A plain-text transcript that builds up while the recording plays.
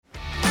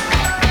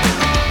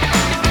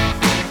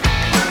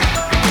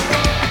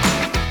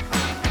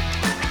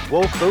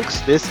Well, folks,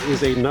 this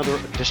is another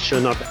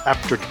edition of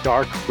After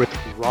Dark with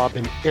Rob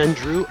and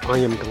Andrew. I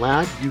am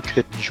glad you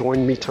could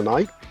join me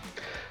tonight.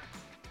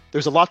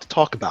 There's a lot to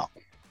talk about.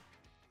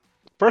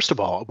 First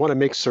of all, I want to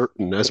make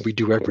certain, as we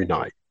do every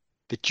night,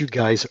 that you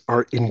guys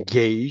are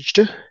engaged.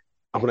 And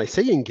when I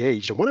say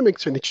engaged, I want to make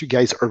certain that you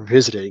guys are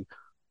visiting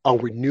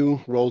our new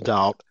rolled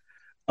out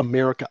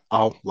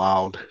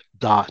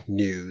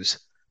AmericaOutloud.news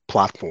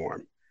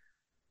platform.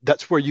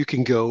 That's where you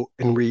can go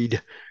and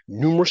read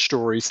numerous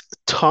stories,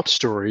 top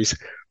stories,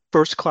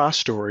 first class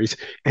stories,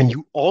 and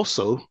you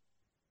also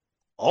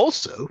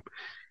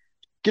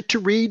get to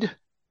read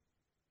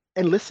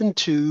and listen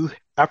to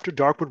After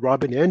Dark with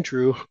Rob and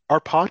Andrew, our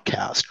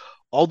podcast,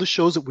 all the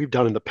shows that we've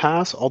done in the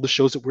past, all the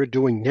shows that we're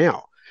doing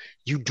now.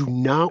 You do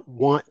not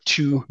want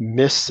to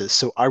miss this.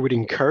 So I would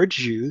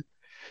encourage you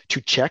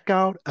to check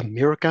out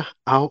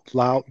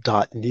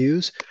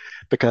AmericaOutloud.news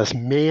because,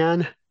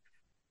 man,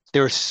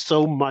 there's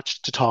so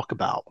much to talk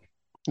about.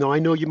 Now, I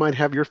know you might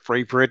have your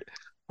favorite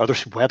other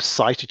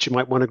websites that you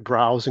might want to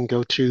browse and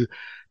go to,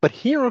 but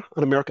here on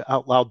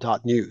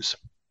AmericaOutloud.news,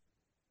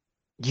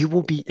 you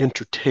will be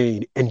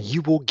entertained and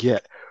you will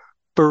get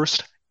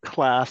first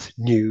class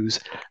news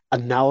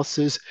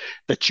analysis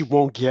that you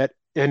won't get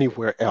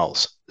anywhere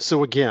else.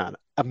 So, again,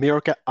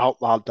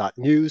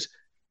 AmericaOutloud.news,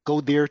 go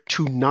there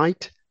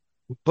tonight,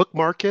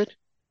 bookmark it,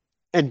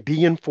 and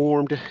be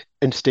informed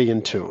and stay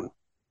in tune.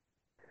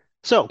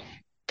 So,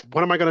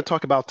 what am I going to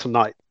talk about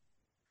tonight?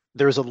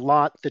 There's a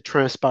lot that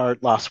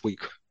transpired last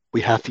week.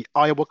 We had the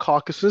Iowa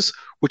caucuses,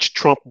 which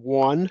Trump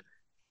won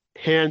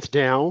hands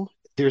down.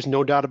 There's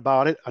no doubt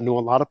about it. I know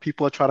a lot of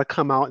people are trying to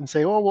come out and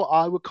say, oh, well,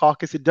 Iowa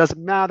caucus, it doesn't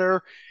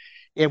matter.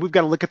 And we've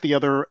got to look at the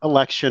other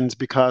elections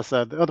because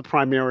the other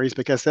primaries,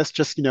 because that's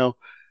just,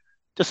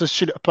 just a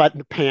shit in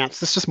the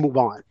pants. Let's just move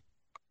on.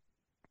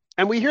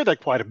 And we hear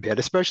that quite a bit,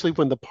 especially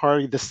when the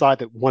party, the side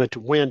that wanted to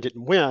win,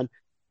 didn't win.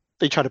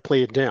 They try to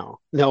play it down.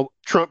 Now,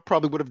 Trump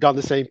probably would have done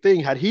the same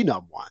thing had he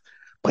not won,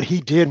 but he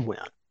did win.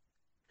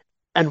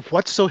 And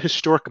what's so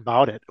historic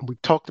about it, and we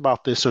talked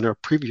about this on our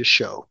previous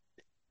show,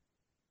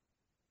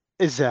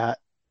 is that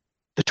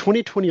the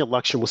 2020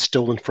 election was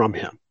stolen from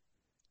him.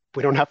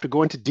 We don't have to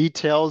go into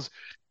details.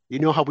 You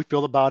know how we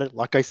feel about it.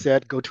 Like I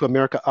said, go to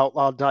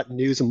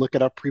AmericaOutloud.news and look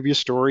at our previous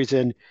stories,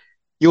 and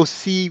you'll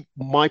see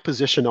my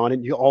position on it.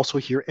 You'll also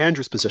hear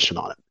Andrew's position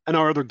on it and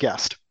our other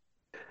guest.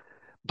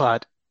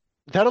 But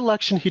that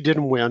election, he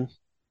didn't win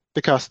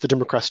because the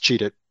Democrats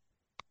cheated.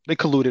 They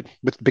colluded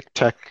with big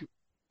tech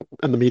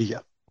and the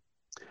media.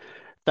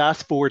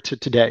 Fast forward to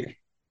today,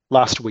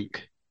 last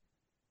week,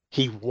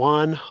 he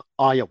won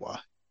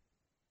Iowa,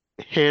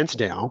 hands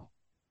down,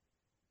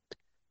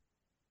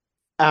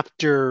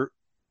 after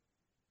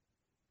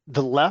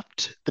the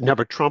left, the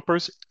Never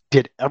Trumpers,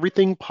 did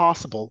everything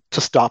possible to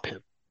stop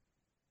him.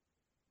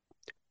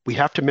 We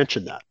have to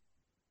mention that.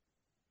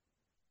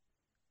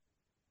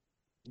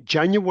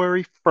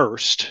 January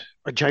 1st,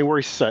 or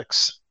January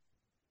 6th,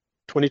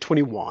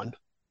 2021,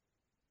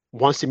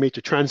 once they made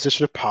the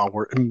transition of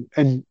power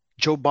and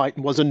Joe Biden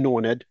was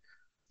anointed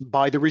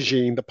by the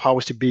regime, the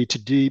powers to be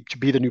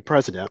the new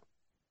president.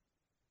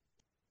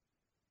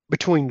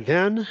 Between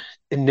then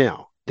and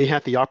now, they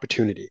had the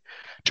opportunity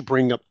to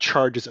bring up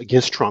charges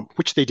against Trump,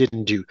 which they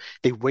didn't do.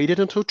 They waited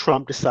until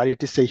Trump decided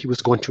to say he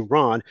was going to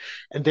run,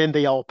 and then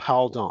they all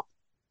piled on.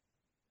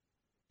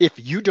 If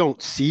you don't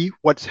see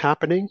what's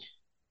happening,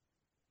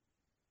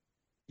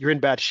 you're in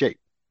bad shape.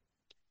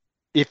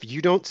 If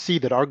you don't see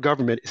that our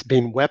government is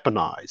being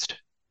weaponized,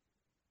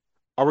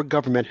 our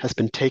government has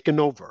been taken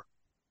over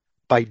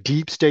by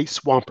deep state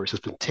swampers, has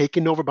been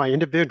taken over by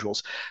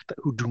individuals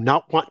who do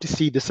not want to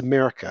see this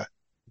America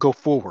go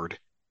forward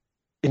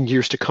in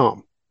years to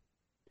come.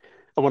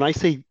 And when I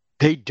say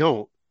they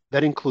don't,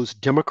 that includes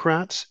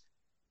Democrats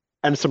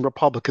and some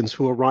Republicans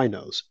who are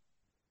rhinos,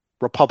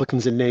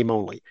 Republicans in name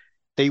only.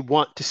 They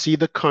want to see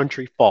the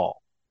country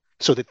fall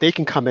so that they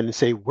can come in and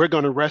say, we're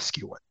going to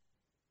rescue it.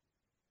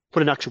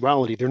 But in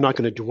actuality, they're not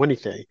going to do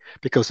anything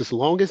because as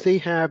long as they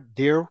have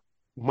their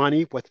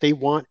money, what they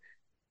want,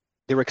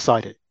 they're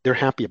excited. They're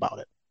happy about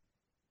it.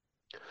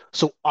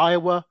 So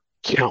Iowa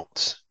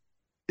counts.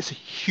 It's a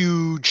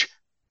huge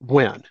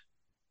win.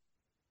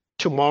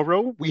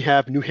 Tomorrow, we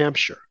have New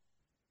Hampshire.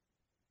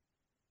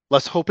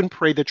 Let's hope and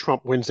pray that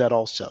Trump wins that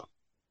also.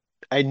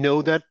 I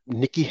know that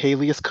Nikki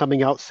Haley is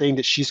coming out saying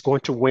that she's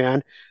going to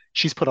win.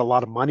 She's put a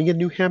lot of money in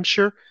New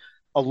Hampshire,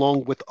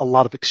 along with a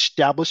lot of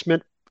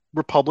establishment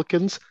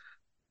Republicans.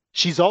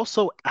 She's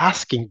also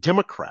asking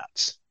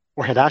Democrats,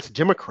 or had asked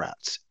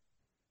Democrats,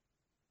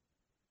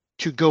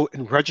 to go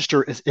and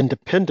register as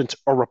independents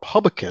or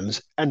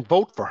Republicans and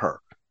vote for her.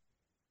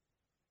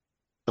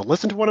 Now,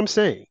 listen to what I'm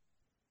saying.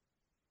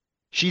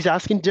 She's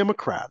asking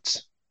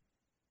Democrats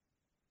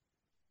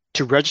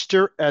to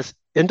register as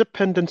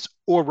independents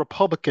or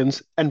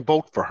Republicans and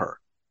vote for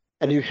her.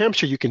 And in New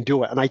Hampshire, you can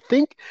do it. And I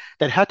think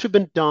that had to have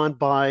been done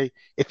by,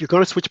 if you're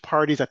going to switch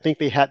parties, I think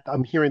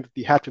I'm hearing that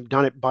they had to have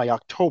done it by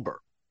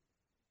October.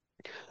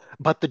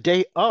 But the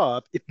day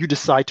of, if you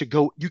decide to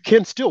go, you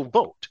can still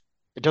vote.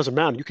 It doesn't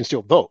matter. You can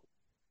still vote.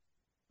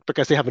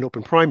 because they have an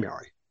open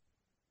primary.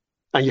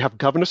 And you have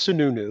Governor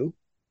Sununu,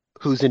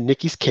 who's in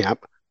Nikki's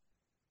camp,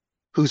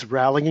 who's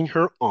rallying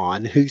her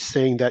on, who's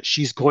saying that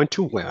she's going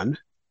to win.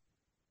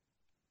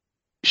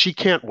 She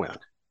can't win.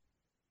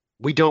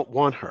 We don't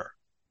want her.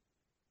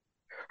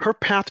 Her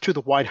path to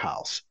the White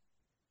House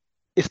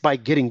is by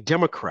getting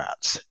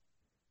Democrats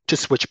to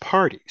switch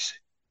parties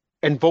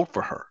and vote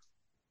for her.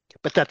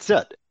 But that's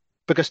it.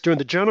 Because during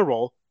the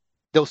general,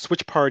 they'll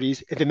switch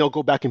parties and then they'll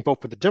go back and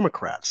vote for the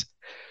Democrats.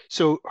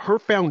 So her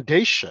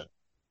foundation,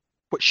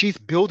 what she's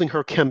building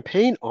her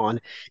campaign on,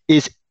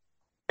 is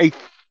a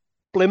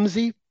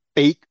flimsy,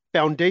 fake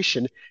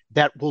foundation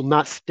that will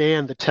not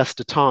stand the test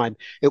of time.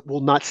 It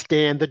will not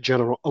stand the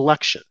general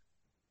election.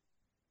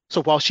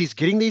 So while she's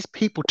getting these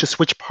people to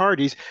switch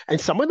parties, and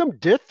some of them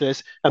did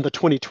this in the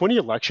 2020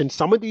 election,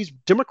 some of these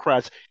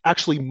Democrats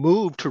actually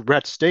moved to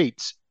red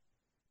states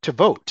to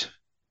vote.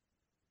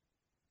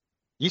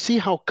 You see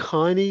how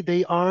cunning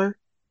they are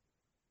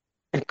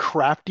and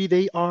crafty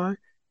they are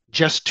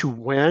just to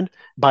win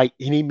by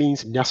any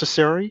means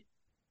necessary?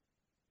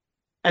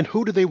 And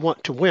who do they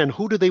want to win?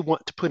 Who do they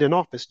want to put in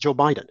office? Joe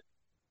Biden.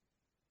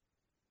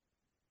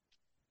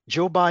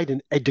 Joe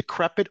Biden, a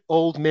decrepit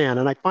old man.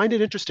 And I find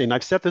it interesting.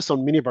 I've said this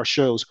on many of our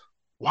shows.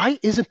 Why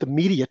isn't the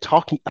media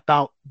talking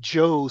about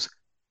Joe's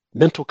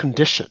mental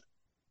condition?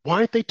 Why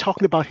aren't they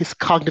talking about his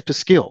cognitive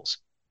skills?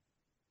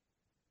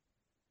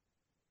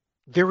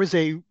 There was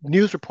a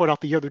news report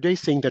out the other day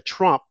saying that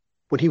Trump,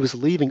 when he was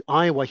leaving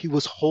Iowa, he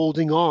was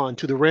holding on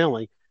to the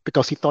railing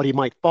because he thought he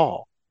might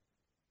fall.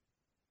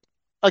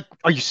 Like,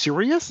 are you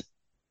serious?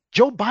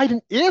 Joe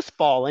Biden is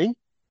falling,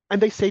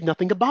 and they say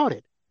nothing about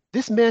it.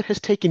 This man has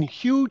taken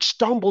huge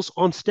stumbles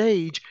on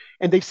stage,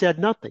 and they've said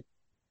nothing.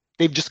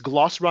 They've just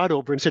glossed right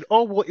over and said,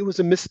 "Oh, well, it was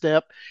a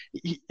misstep.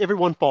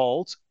 Everyone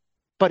falls."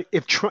 But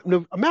if Trump,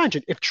 no,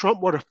 imagine if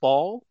Trump were to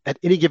fall at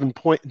any given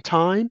point in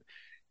time,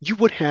 you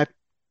would have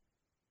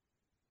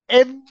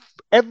every,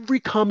 every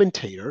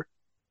commentator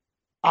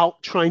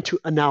out trying to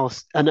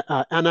analyze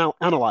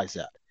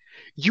that.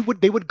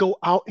 They would go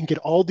out and get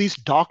all these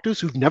doctors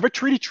who've never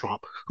treated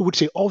Trump, who would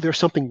say, "Oh, there's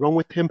something wrong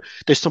with him.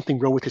 There's something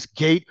wrong with his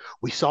gait.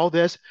 We saw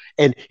this,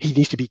 and he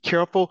needs to be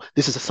careful.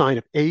 This is a sign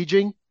of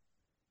aging."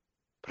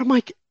 But I'm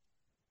like,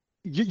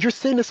 you're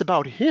saying this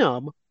about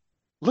him.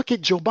 Look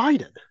at Joe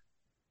Biden.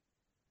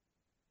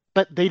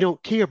 But they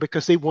don't care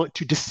because they want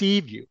to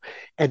deceive you.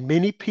 And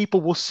many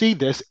people will see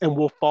this and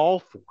will fall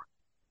for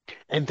it.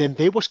 And then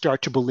they will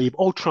start to believe,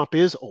 "Oh, Trump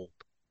is old."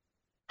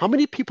 How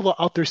many people are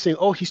out there saying,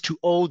 "Oh, he's too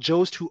old,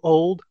 Joe's too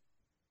old"?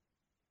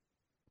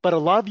 But a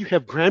lot of you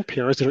have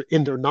grandparents that are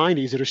in their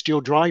 90s that are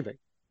still driving.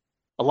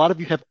 A lot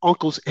of you have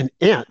uncles and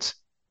aunts,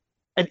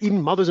 and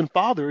even mothers and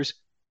fathers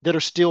that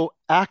are still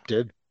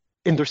active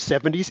in their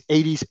 70s,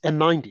 80s, and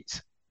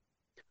 90s.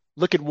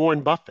 Look at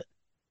Warren Buffett.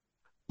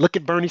 Look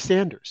at Bernie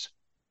Sanders,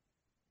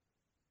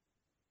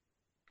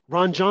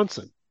 Ron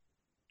Johnson,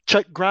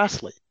 Chuck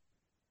Grassley.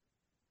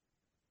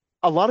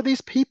 A lot of these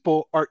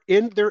people are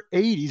in their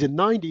 80s and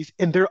 90s,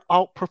 and they're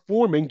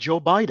outperforming Joe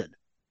Biden.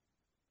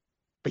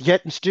 But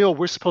yet and still,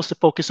 we're supposed to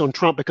focus on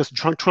Trump because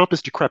Trump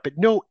is decrepit.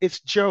 No, it's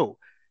Joe.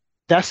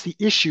 That's the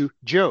issue,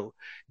 Joe.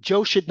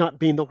 Joe should not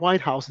be in the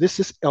White House. This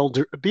is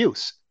elder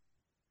abuse.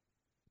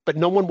 But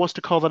no one wants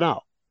to call it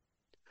out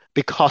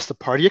because the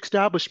party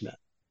establishment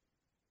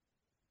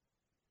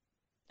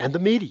and the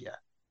media,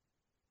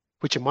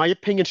 which in my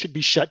opinion should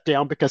be shut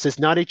down because it's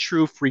not a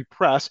true free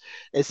press,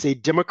 it's a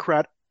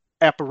Democrat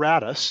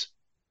apparatus,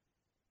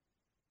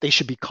 they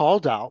should be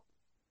called out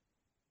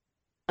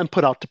and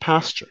put out to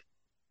pasture.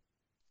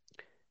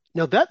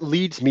 Now that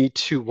leads me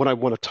to what I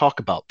want to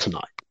talk about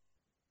tonight.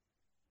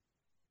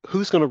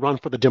 Who's going to run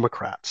for the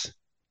Democrats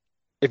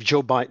if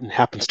Joe Biden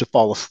happens to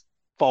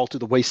fall to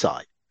the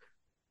wayside?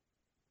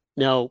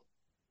 Now,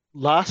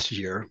 last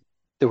year,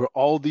 there were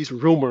all these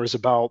rumors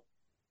about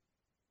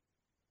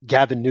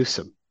Gavin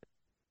Newsom.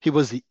 He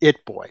was the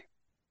it boy.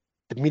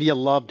 The media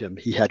loved him.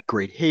 He had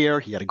great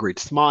hair. He had a great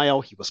smile.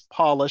 He was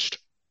polished.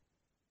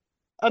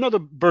 Another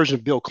version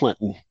of Bill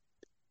Clinton.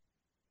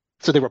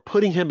 So they were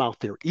putting him out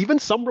there. Even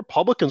some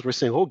Republicans were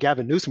saying, "Oh,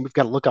 Gavin Newsom, we've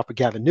got to look out for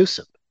Gavin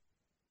Newsom."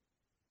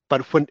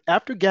 But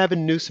after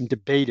Gavin Newsom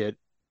debated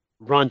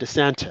Ron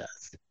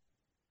DeSantis,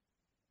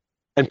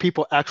 and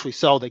people actually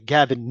saw that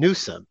Gavin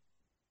Newsom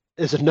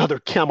is another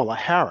Kamala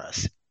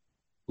Harris,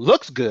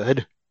 looks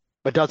good,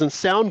 but doesn't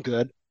sound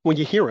good when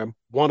you hear him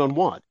one on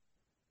one.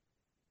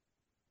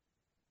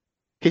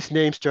 His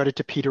name started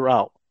to peter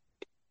out.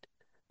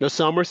 Now,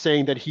 some are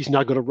saying that he's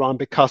not going to run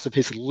because of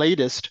his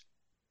latest,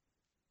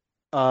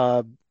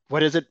 uh,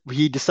 what is it?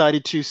 He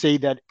decided to say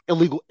that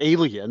illegal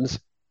aliens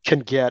can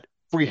get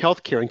free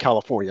health care in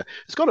California.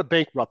 It's going to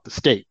bankrupt the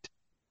state,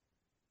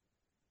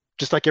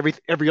 just like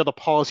every other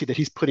policy that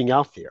he's putting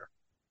out there.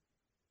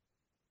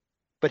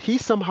 But he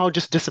somehow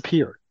just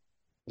disappeared.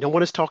 No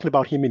one is talking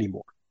about him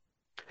anymore.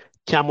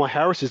 Kamala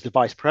Harris is the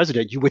vice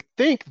president. You would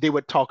think they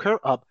would talk her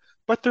up,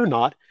 but they're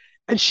not.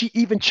 And she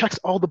even checks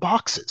all the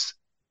boxes.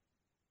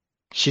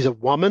 She's a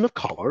woman of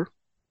color.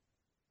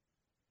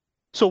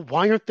 So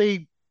why aren't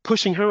they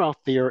pushing her out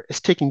there as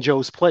taking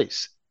Joe's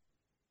place?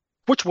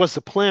 which was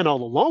the plan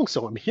all along.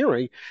 So I'm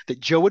hearing that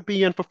Joe would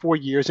be in for 4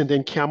 years and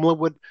then Kamala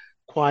would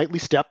quietly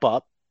step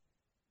up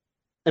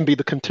and be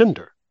the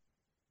contender.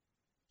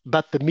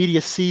 But the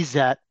media sees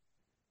that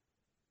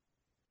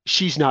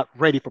she's not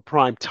ready for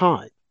prime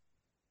time,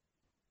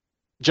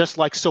 just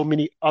like so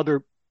many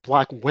other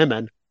Black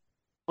women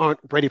aren't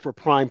ready for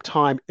prime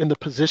time in the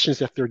positions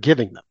that they're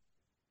giving them.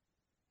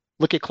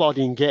 Look at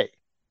Claudine Gay.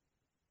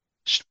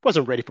 She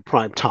wasn't ready for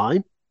prime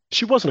time.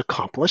 She wasn't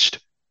accomplished.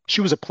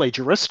 She was a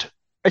plagiarist,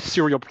 a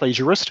serial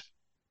plagiarist,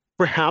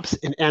 perhaps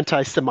an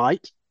anti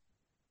Semite.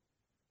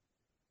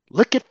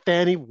 Look at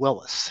Fannie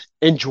Willis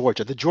in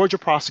Georgia, the Georgia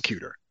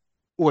prosecutor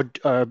or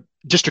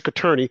district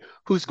attorney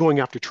who's going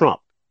after Trump.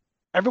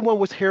 Everyone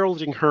was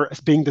heralding her as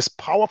being this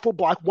powerful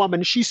Black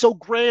woman. She's so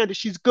grand and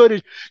she's good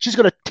and she's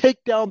going to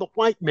take down the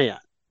white man.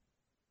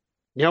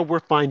 Now we're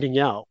finding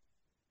out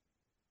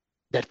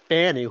that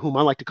Fannie, whom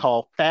I like to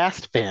call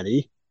Fast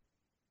Fannie,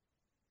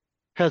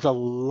 has a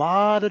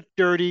lot of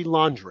dirty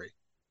laundry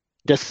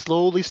that's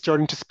slowly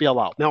starting to spill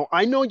out. Now,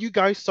 I know you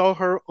guys saw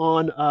her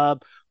on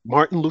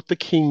Martin Luther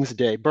King's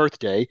Day,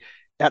 birthday,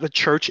 at a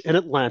church in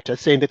Atlanta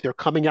saying that they're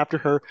coming after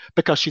her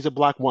because she's a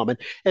Black woman.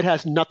 It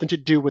has nothing to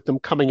do with them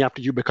coming after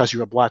you because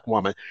you're a Black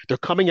woman. They're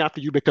coming after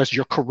you because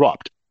you're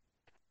corrupt.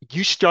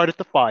 You started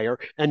the fire,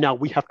 and now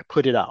we have to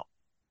put it out,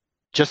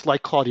 just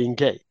like Claudine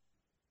Gay.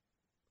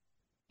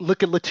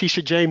 Look at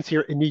Letitia James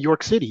here in New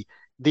York City.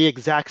 The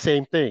exact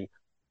same thing.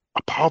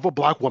 A powerful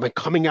Black woman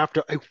coming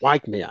after a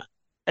white man.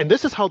 And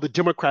this is how the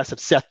Democrats have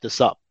set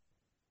this up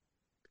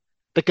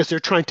because they're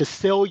trying to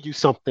sell you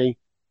something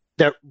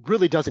that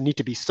really doesn't need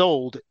to be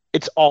sold.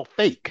 It's all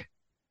fake.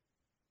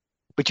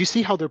 But you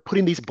see how they're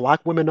putting these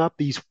Black women up,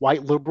 these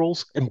white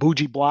liberals and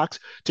bougie Blacks,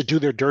 to do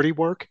their dirty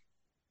work?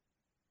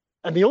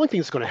 And the only thing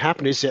that's going to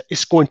happen is that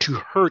it's going to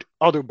hurt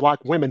other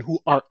Black women who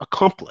are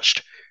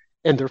accomplished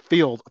in their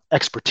field of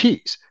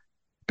expertise.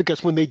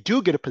 Because when they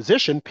do get a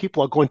position,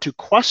 people are going to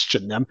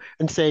question them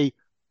and say,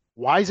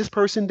 why is this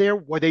person there?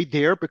 Were they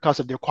there because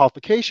of their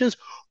qualifications,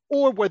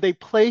 or were they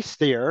placed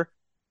there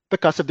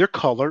because of their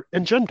color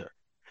and gender?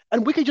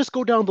 And we could just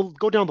go down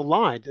the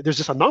line. There's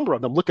just a number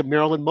of them. Look at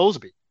Marilyn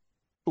Mosby,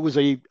 who was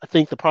I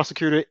think the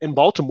prosecutor in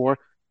Baltimore,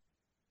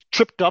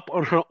 tripped up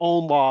on her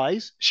own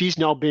lies. She's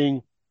now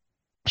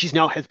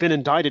has been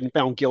indicted and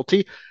found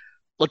guilty.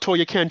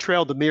 LaToya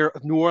Cantrell, the mayor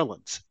of New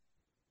Orleans,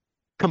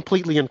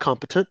 completely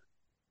incompetent.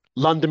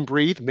 London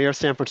Breed, mayor of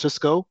San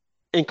Francisco,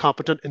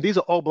 incompetent. And these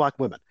are all Black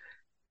women.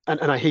 And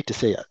I hate to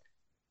say it.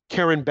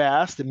 Karen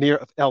Bass, the mayor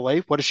of LA,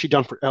 what has she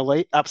done for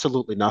LA?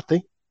 Absolutely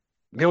nothing.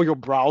 Muriel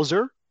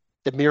Browser,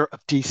 the mayor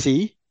of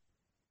DC.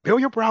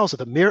 Muriel Browser,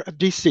 the mayor of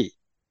DC.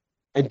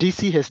 And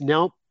DC has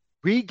now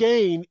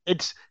regained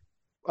its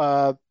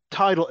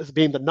title as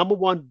being the number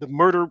one, the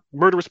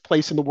murderous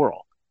place in the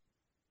world.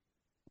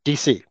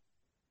 DC.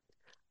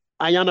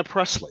 Ayanna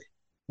Pressley,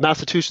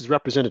 Massachusetts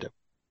representative.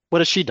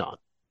 What has she done?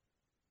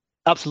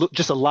 Absolute,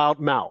 just a loud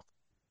mouth.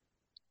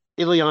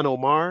 Ilhan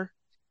Omar,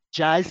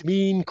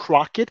 Jasmine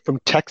Crockett from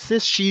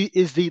Texas. She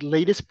is the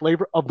latest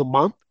flavor of the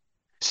month,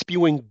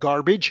 spewing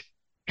garbage,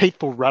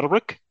 hateful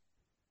rhetoric.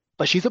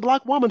 But she's a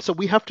Black woman, so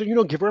we have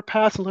to, give her a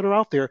pass and let her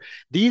out there.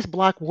 These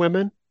Black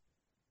women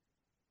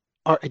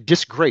are a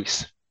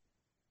disgrace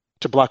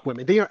to Black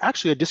women. They are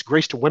actually a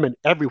disgrace to women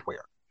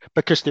everywhere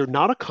because they're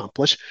not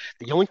accomplished.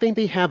 The only thing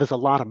they have is a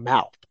lot of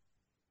mouth.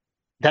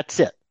 That's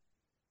it.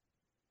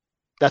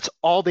 That's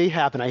all they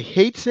have. And I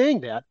hate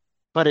saying that,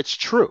 but it's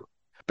true.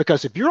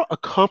 Because if you're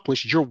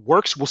accomplished, your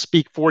works will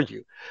speak for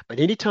you. But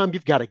anytime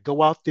you've got to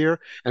go out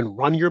there and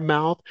run your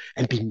mouth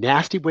and be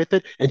nasty with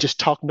it and just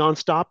talk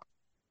nonstop,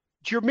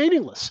 you're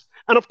meaningless.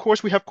 And of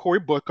course, we have Cory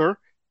Booker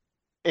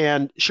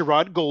and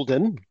Sherrod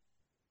Golden,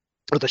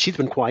 although she's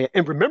been quiet.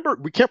 And remember,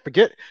 we can't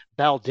forget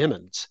Val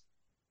Demings,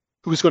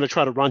 who's going to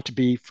try to run to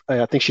be,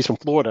 I think she's from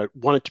Florida,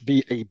 wanted to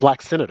be a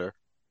Black senator.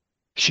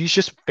 She's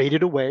just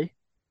faded away.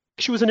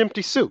 She was an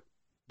empty suit.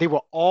 They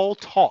were all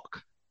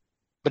talk,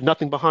 but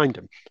nothing behind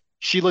them.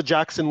 Sheila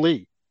Jackson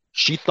Lee,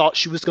 she thought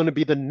she was going to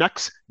be the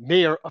next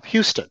mayor of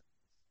Houston.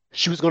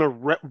 She was going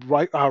to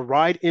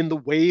ride in the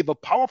wave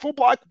of powerful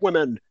Black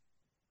women.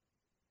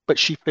 But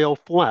she fell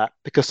flat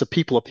because the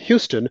people of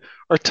Houston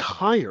are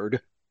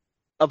tired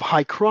of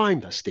high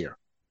crime that's there.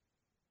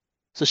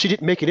 So she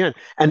didn't make it in.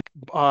 And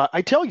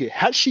I tell you,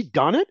 had she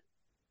done it,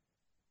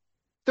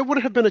 there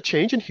would have been a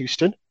change in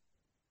Houston.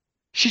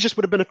 She just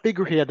would have been a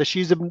figurehead that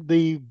she's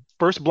the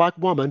first Black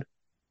woman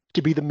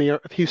to be the mayor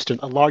of Houston,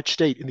 a large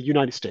state in the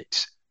United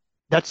States.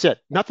 That's it.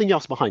 Nothing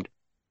else behind it.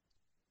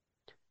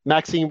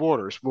 Maxine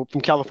Waters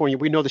from California,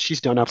 we know that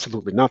she's done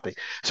absolutely nothing.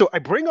 So I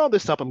bring all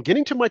this up. I'm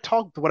getting to my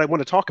talk, what I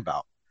want to talk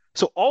about.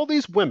 So all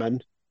these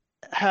women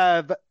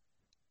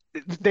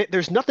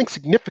there's nothing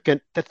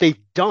significant that they've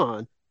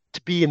done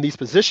to be in these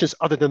positions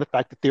other than the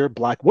fact that they're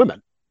Black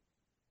women.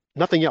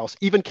 Nothing else.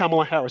 Even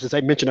Kamala Harris, as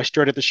I mentioned, I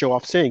started the show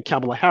off saying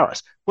Kamala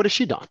Harris. What has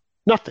she done?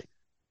 Nothing.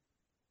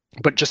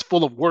 But just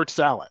full of word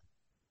salad.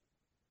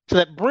 So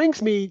that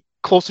brings me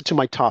closer to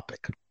my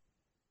topic.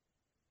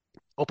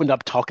 Opened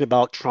up talking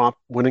about Trump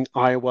winning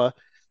Iowa,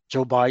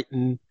 Joe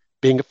Biden,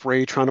 being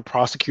afraid, trying to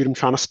prosecute him,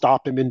 trying to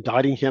stop him,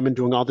 indicting him, and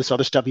doing all this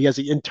other stuff. He has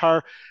the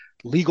entire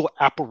legal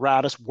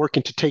apparatus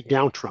working to take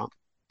down Trump.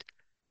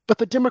 But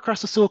the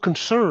Democrats are still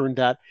concerned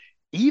that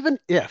even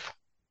if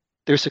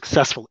they're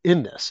successful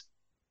in this,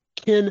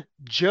 can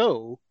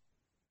Joe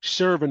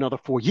serve another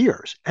 4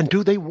 years? And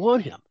do they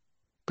want him?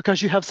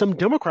 Because you have some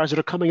Democrats that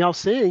are coming out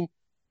saying,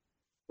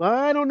 well,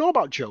 I don't know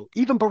about Joe.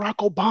 Even Barack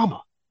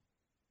Obama,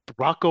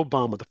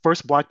 the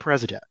first black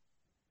president,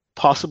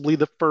 possibly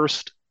the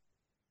first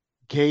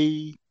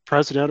gay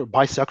president or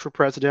bisexual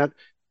president.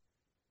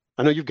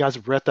 I know you guys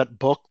have read that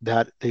book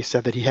that they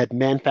said that he had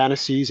man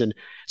fantasies. And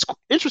it's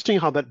interesting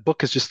how that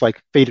book has just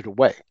like faded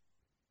away.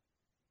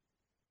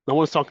 No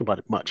one's talking about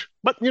it much.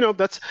 But,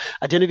 that's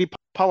identity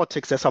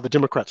politics. That's how the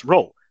Democrats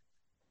roll.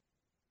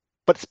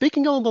 But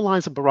speaking along the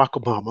lines of Barack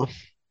Obama,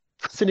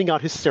 sending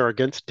out his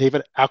surrogates,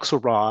 David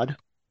Axelrod,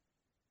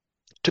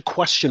 to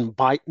question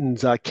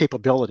Biden's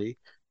capability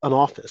in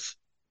office.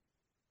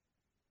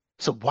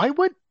 So why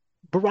would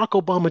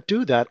Barack Obama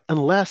do that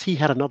unless he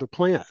had another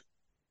plan?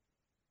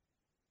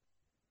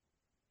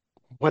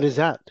 What is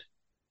that?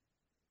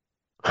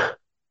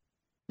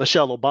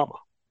 Michelle Obama.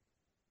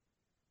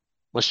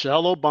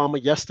 Michelle Obama,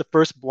 yes, the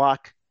first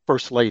black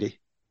first lady.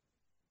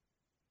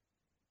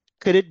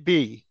 Could it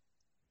be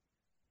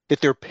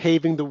that they're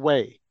paving the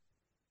way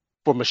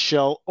for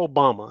Michelle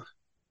Obama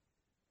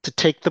to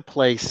take the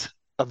place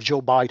of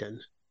Joe Biden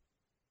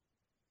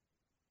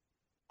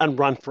and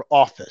run for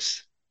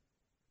office,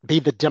 be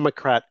the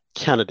Democrat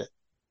candidate?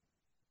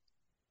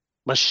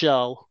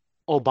 Michelle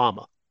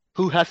Obama,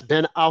 who has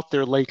been out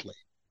there lately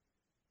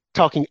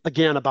talking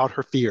again about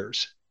her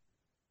fears.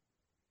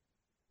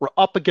 We're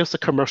up against a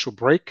commercial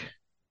break.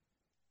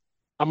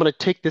 I'm going to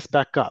take this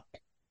back up,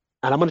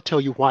 and I'm going to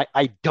tell you why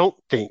I don't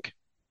think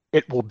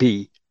it will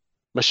be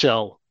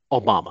Michelle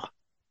Obama.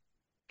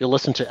 You'll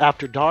listen to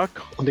After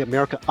Dark on the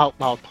America Out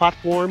Loud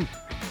platform.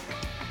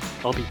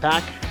 I'll be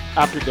back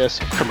after this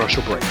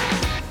commercial break.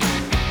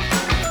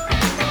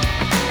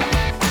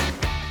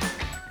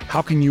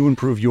 How can you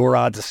improve your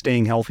odds of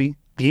staying healthy?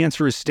 The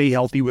answer is stay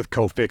healthy with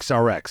Cofix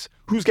RX.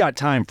 Who's got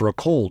time for a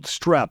cold,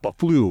 strep, a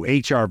flu,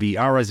 HRV,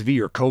 RSV,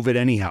 or COVID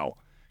anyhow?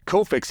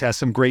 Cofix has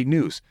some great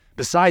news.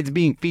 Besides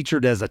being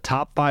featured as a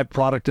top 5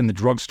 product in the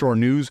drugstore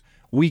news,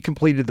 we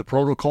completed the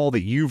protocol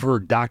that you've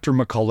heard Dr.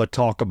 McCullough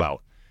talk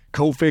about.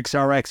 Cofix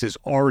RX is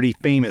already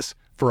famous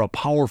for a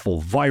powerful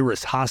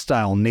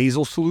virus-hostile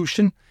nasal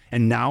solution,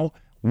 and now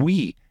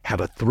we have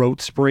a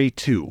throat spray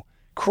too.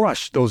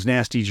 Crush those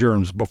nasty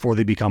germs before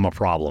they become a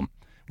problem.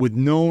 With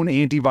known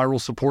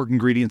antiviral support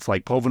ingredients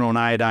like povidone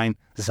iodine,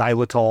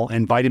 xylitol,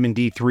 and vitamin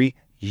D3,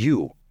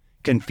 you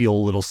can feel a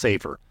little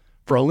safer.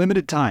 For a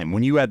limited time,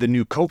 when you add the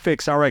new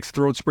Cofix RX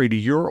throat spray to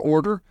your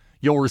order,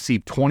 you'll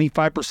receive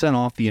 25%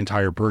 off the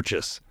entire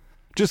purchase.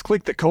 Just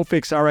click the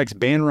Cofix RX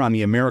banner on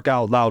the America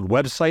Out Loud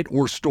website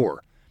or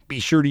store. Be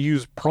sure to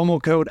use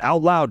promo code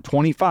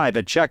OUTLOUD25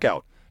 at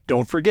checkout.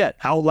 Don't forget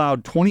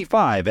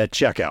OUTLOUD25 at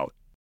checkout.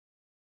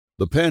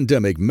 The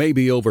pandemic may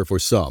be over for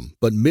some,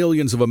 but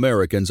millions of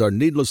Americans are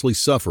needlessly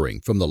suffering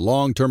from the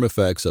long-term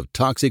effects of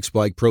toxic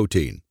spike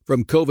protein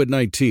from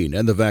COVID-19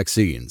 and the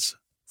vaccines.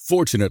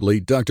 Fortunately,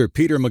 Dr.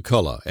 Peter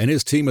McCullough and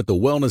his team at the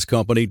Wellness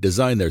Company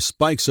designed their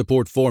spike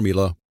support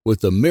formula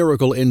with the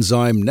miracle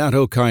enzyme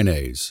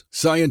nattokinase,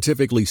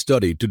 scientifically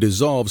studied to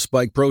dissolve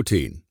spike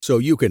protein so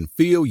you can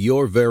feel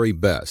your very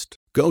best.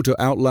 Go to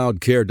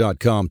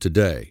OutLoudCare.com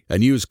today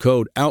and use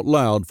code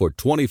OUTLOUD for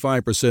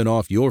 25%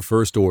 off your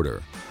first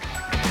order.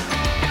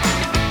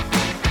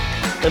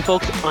 And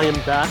folks, I am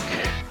back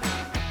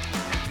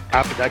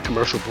after that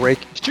commercial break.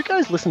 Did you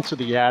guys listen to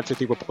the ads that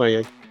they were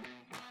playing?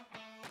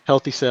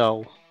 Healthy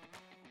Cell.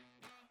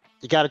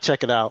 You got to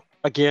check it out.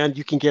 Again,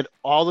 you can get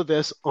all of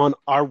this on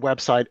our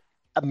website,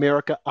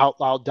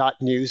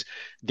 AmericaOutloud.news.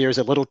 There's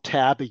a little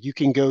tab that you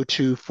can go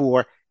to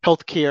for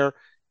healthcare.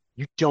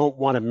 You don't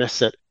want to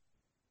miss it.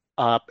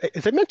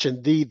 As I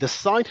mentioned, the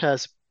site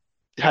has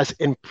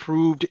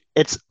improved.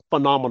 It's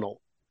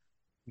phenomenal.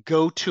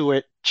 Go to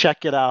it,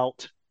 check it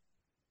out.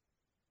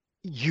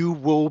 You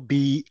will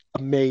be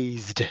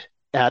amazed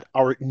at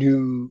our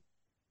new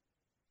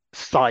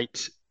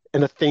site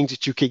and the things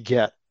that you could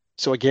get.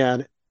 So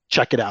again,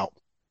 check it out.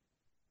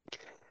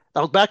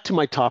 Now back to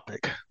my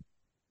topic,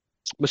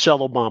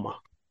 Michelle Obama.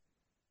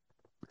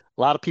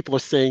 A lot of people are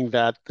saying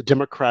that the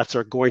Democrats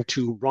are going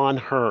to run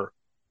her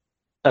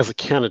as a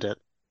candidate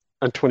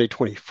in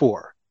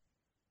 2024.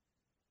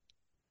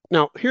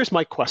 Now, here's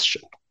my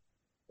question.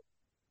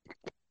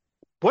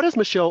 What has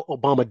Michelle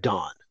Obama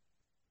done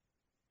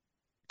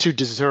to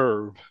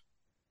deserve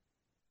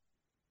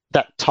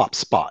that top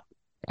spot?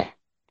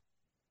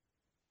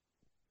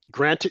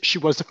 Granted, she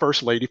was the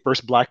first lady,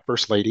 first black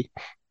first lady.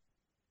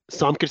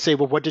 Some could say,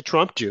 well, what did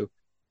Trump do?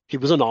 He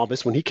was in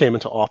office when he came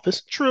into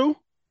office. True.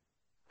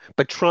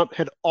 But Trump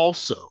had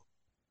also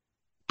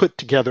put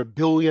together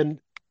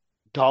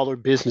billion-dollar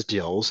business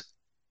deals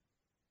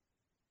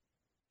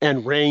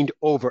and reigned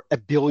over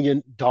 $1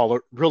 billion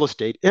real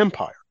estate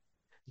empire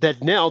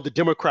that now the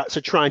Democrats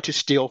are trying to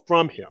steal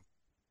from him.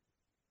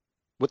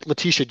 With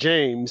Letitia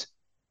James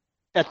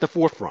at the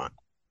forefront,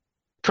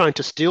 trying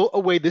to steal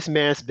away this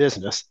man's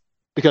business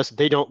because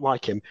they don't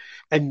like him.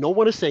 And no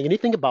one is saying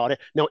anything about it.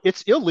 Now,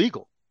 it's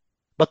illegal,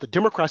 but the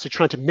Democrats are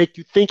trying to make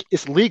you think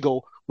it's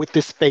legal with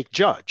this fake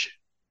judge.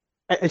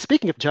 And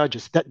speaking of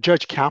judges, that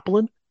Judge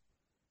Kaplan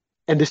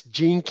and this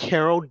Jean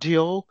Carroll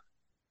deal,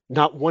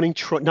 not wanting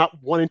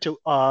to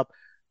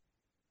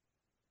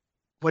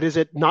what is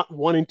it? Not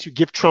wanting to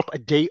give Trump a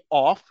day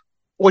off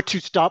or to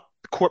stop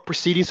court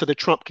proceedings so that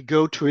Trump could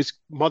go to his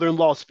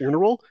mother-in-law's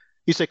funeral.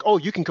 He's like, oh,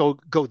 you can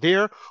go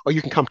there or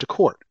you can come to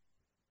court.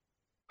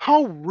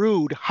 How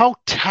rude, how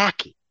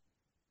tacky.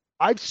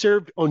 I've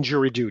served on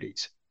jury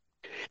duties.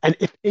 And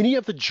if any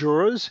of the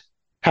jurors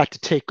had to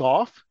take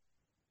off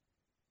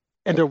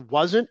and there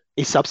wasn't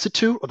a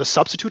substitute or the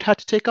substitute had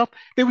to take off,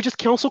 they would just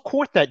cancel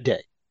court that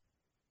day.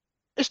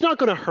 It's not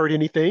going to hurt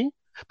anything.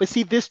 But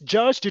see, this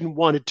judge didn't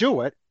want to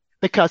do it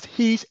because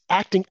he's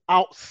acting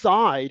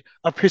outside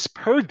of his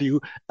purview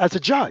as a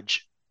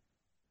judge.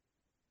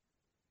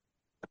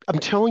 I'm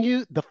telling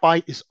you, the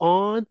fight is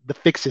on, the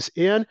fix is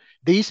in.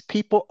 These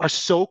people are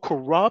so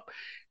corrupt.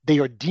 They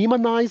are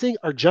demonizing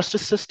our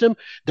justice system.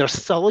 They're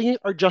sullying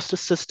our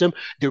justice system.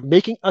 They're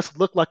making us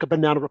look like a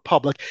banana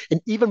republic. And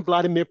even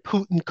Vladimir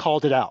Putin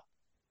called it out.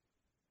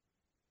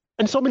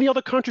 And so many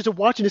other countries are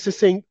watching this and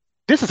saying,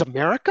 this is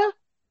America?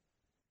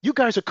 You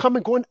guys are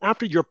going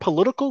after your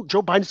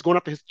Joe Biden's going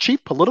after his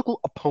chief political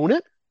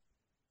opponent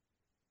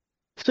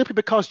simply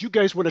because you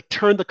guys want to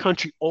turn the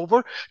country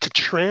over to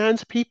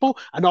trans people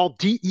and all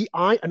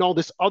DEI and all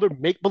this other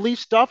make-believe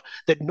stuff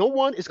that no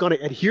one is going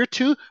to adhere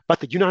to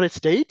but the United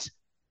States.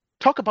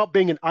 Talk about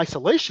being an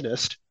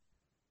isolationist.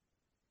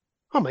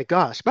 Oh my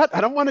gosh, but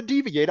I don't want to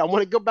deviate. I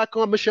want to go back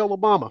on Michelle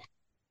Obama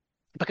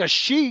because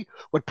she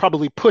would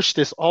probably push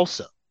this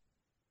also.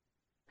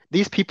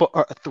 These people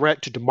are a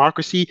threat to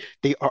democracy.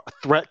 They are a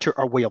threat to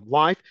our way of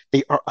life.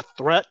 They are a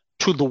threat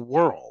to the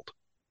world.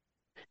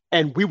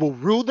 And we will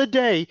rue the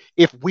day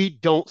if we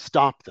don't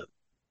stop them.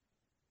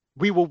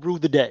 We will rue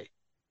the day.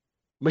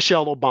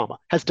 Michelle Obama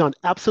has done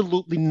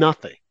absolutely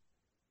nothing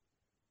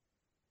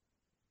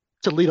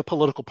to lead a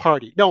political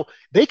party. No,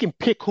 they can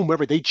pick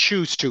whomever they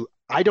choose to.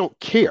 I don't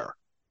care.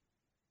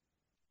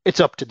 It's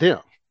up to them.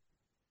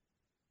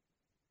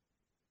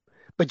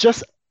 But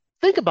just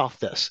think about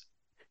this.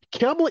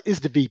 Kamala is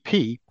the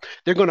VP.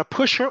 They're going to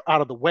push her out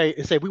of the way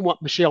and say, we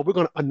want Michelle. We're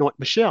going to anoint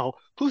Michelle,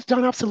 who's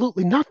done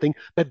absolutely nothing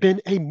but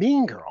been a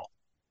mean girl.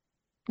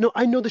 No,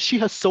 I know that she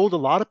has sold a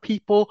lot of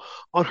people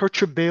on her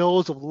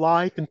travails of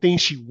life and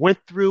things she went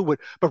through with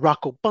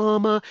Barack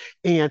Obama,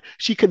 and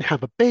she couldn't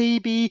have a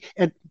baby.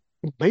 And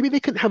maybe they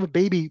couldn't have a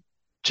baby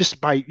just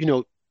by,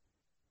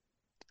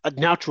 a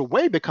natural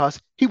way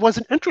because he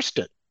wasn't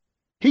interested.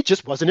 He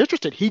just wasn't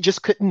interested. He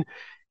just couldn't,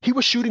 he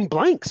was shooting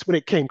blanks when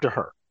it came to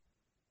her.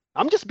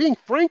 I'm just being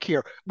frank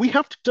here. We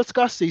have to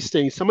discuss these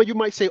things. Some of you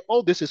might say,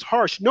 oh, this is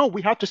harsh. No,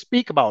 we have to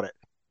speak about it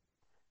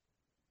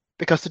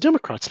because the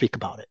Democrats speak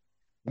about it.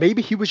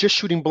 Maybe he was just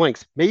shooting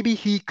blanks. Maybe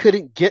he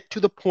couldn't get to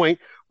the point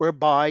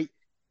whereby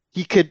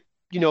he could,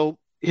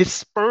 his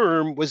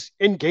sperm was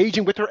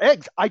engaging with her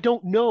eggs. I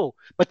don't know.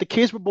 But the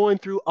kids were born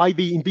through IV,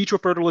 in vitro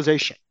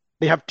fertilization.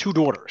 They have 2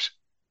 daughters.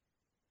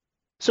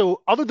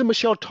 So other than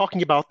Michelle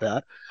talking about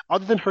that,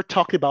 other than her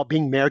talking about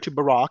being married to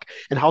Barack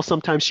and how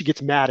sometimes she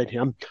gets mad at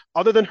him,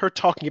 other than her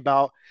talking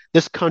about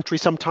this country,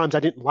 sometimes I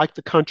didn't like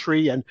the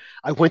country and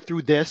I went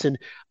through this and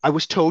I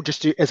was told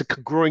just to,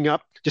 growing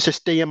up, just to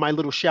stay in my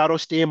little shadow,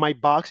 stay in my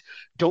box,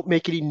 don't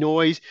make any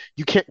noise.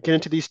 You can't get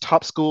into these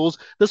top schools.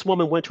 This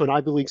woman went to an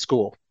Ivy League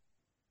school.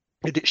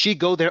 Did she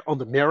go there on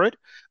the merit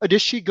or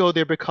did she go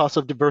there because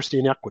of diversity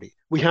and equity?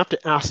 We have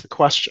to ask the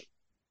question.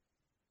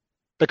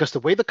 Because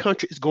the way the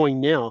country is going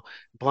now,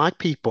 Black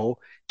people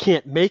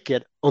can't make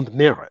it on the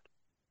merit.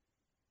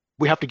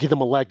 We have to give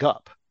them a leg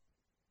up.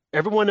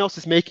 Everyone else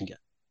is making it.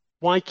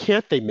 Why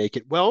can't they make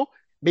it? Well,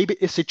 maybe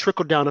it's a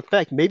trickle-down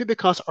effect. Maybe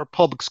because our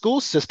public school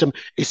system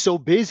is so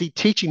busy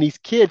teaching these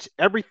kids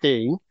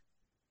everything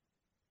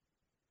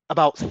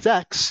about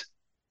sex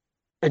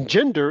and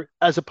gender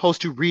as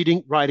opposed to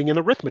reading, writing, and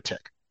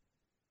arithmetic.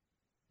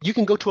 You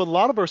can go to a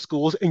lot of our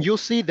schools and you'll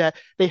see that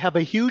they have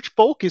a huge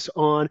focus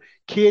on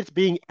kids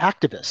being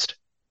activists.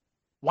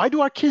 Why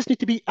do our kids need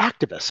to be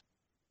activists?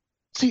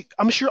 See,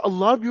 I'm sure a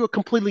lot of you are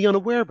completely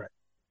unaware of it.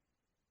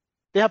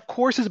 They have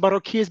courses about our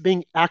kids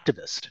being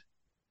activists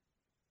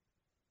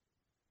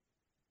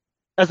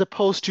as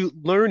opposed to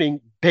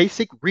learning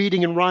basic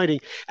reading and writing.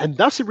 And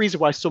that's the reason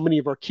why so many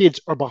of our kids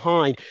are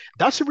behind.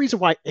 That's the reason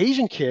why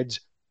Asian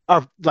kids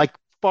are like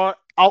far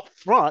out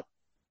front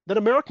than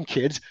American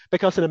kids,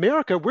 because in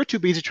America, we're too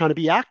busy trying to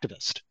be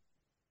activists,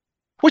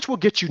 which will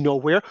get you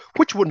nowhere,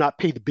 which will not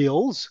pay the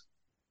bills.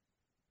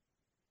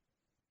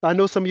 I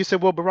know some of you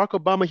said, well, Barack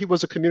Obama, he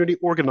was a community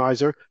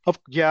organizer.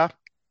 Yeah.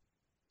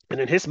 And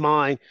in his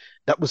mind,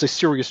 that was a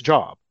serious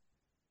job.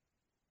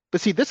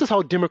 But see, this is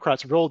how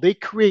Democrats roll. They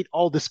create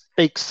all this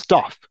fake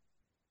stuff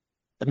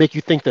that make you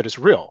think that it's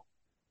real.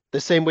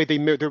 The same way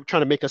they're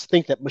trying to make us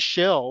think that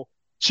Michelle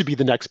should be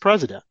the next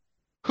president,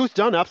 who's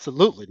done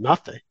absolutely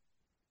nothing.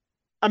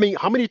 I mean,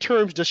 how many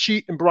terms does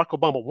she and Barack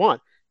Obama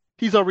want?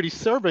 He's already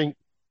serving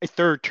a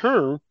third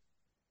term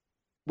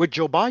with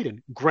Joe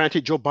Biden.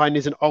 Granted, Joe Biden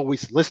isn't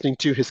always listening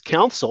to his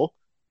counsel,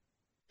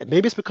 and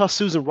maybe it's because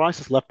Susan Rice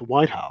has left the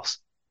White House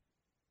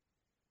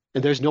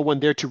and there's no one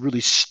there to really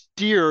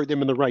steer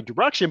them in the right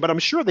direction. But I'm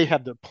sure they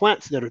have the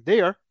plants that are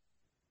there,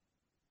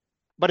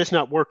 but it's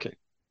not working.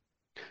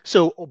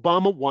 So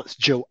Obama wants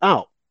Joe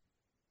out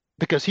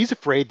because he's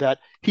afraid that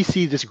he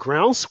sees this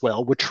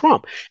groundswell with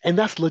Trump. And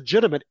that's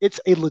legitimate. It's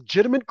a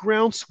legitimate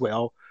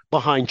groundswell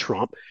behind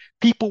Trump.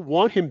 People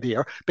want him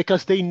there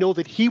because they know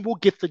that he will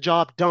get the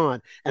job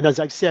done. And as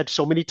I've said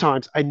so many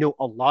times, I know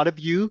a lot of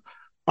you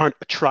aren't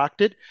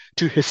attracted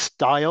to his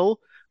style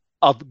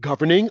of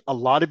governing. A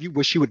lot of you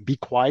wish he would be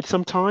quiet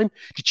sometime.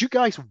 Did you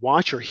guys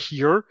watch or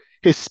hear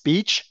his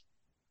speech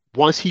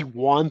once he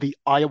won the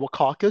Iowa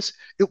caucus?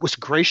 It was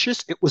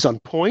gracious. It was on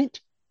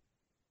point.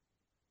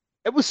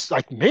 It was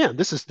like, man,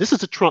 this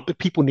is a Trump that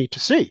people need to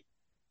see.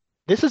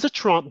 This is a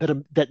Trump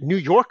that New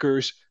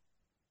Yorkers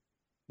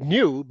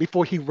knew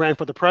before he ran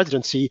for the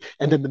presidency,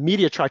 and then the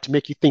media tried to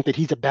make you think that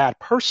he's a bad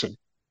person.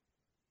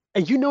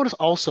 And you notice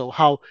also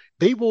how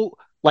they will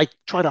like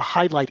try to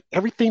highlight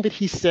everything that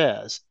he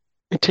says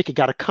and take it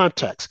out of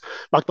context,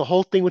 like the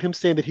whole thing with him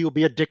saying that he will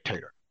be a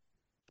dictator.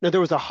 Now,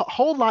 there was a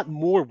whole lot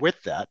more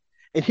with that,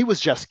 and he was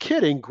just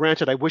kidding.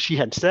 Granted, I wish he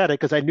hadn't said it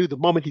because I knew the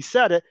moment he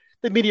said it,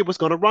 the media was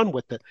going to run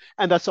with it.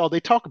 And that's all they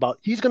talk about.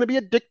 He's going to be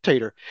a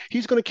dictator.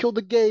 He's going to kill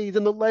the gays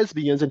and the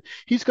lesbians, and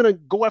he's going to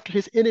go after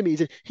his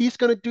enemies, and he's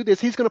going to do this.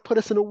 He's going to put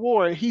us in a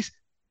war.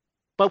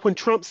 But when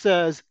Trump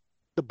says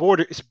the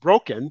border is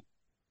broken,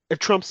 if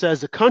Trump says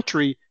the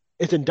country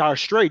is in dire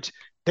straits,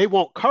 they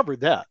won't cover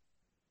that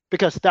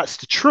because that's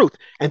the truth,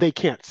 and they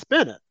can't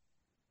spin it.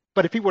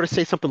 But if he were to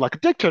say something like a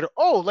dictator,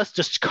 oh, let's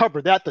just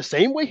cover that the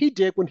same way he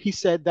did when he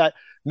said that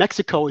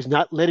Mexico is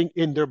not letting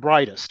in their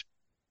brightest.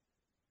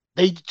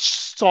 They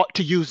sought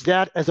to use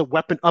that as a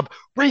weapon of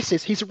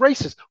racist. He's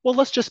racist. Well,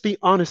 let's just be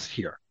honest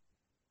here.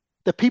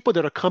 The people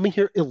that are coming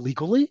here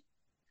illegally,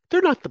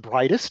 they're not the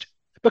brightest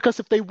because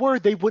if they were,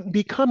 they wouldn't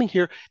be coming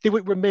here. They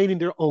would remain in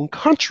their own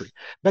country.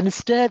 But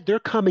instead, they're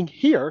coming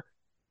here,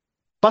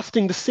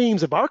 busting the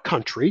seams of our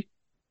country,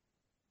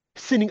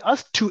 sending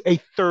us to a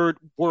third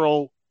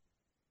world,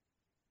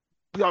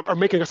 are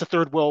making us a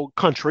third world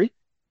country.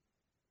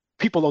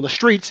 People on the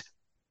streets,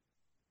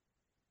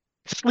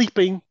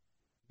 sleeping,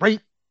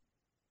 rape,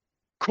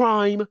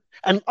 crime.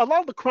 And a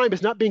lot of the crime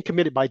is not being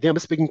committed by them,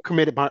 it's being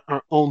committed by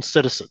our own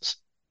citizens.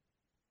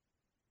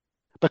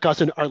 Because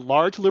in our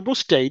large liberal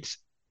states,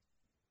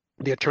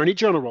 the attorney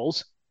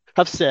generals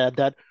have said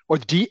that, or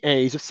the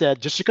DAs have said,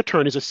 district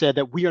attorneys have said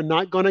that we are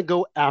not going to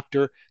go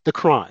after the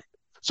crime.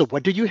 So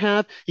what do you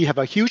have? You have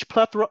a huge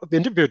plethora of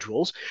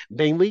individuals,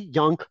 mainly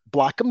young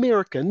Black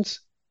Americans.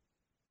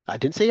 I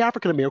didn't say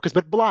African Americans,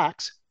 but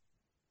Blacks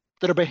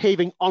that are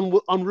behaving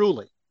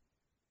unruly,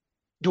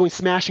 doing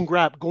smash and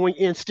grab, going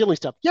in, stealing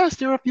stuff. Yes,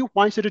 there are a few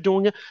whites that are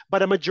doing it,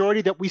 but a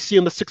majority that we see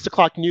on the 6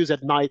 o'clock news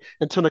at night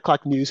and 10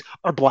 o'clock news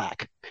are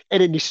Black,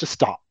 and it needs to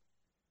stop.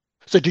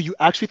 So do you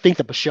actually think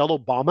that Michelle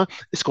Obama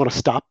is going to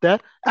stop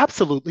that?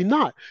 Absolutely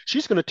not.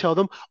 She's going to tell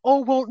them,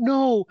 oh, well,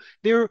 no,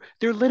 they're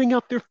letting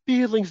out their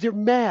feelings. They're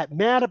mad.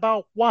 Mad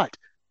about what?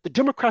 The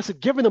Democrats have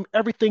given them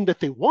everything that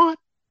they want.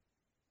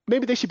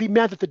 Maybe they should be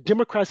mad that the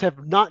Democrats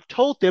have not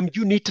told them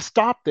you need to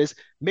stop this.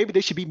 Maybe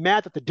they should be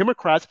mad that the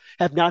Democrats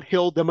have not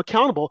held them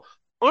accountable,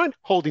 aren't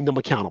holding them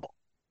accountable.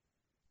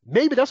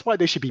 Maybe that's why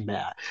they should be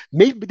mad.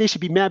 Maybe they should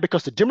be mad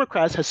because the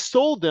Democrats has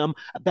sold them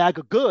a bag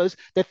of goods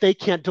that they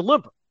can't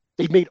deliver.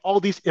 They've made all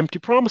these empty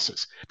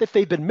promises that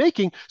they've been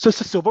making since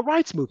the civil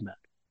rights movement.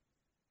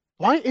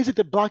 Why is it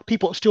that Black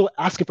people are still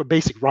asking for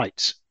basic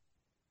rights?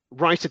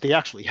 Rights that they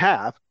actually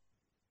have,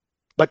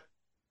 but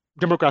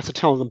Democrats are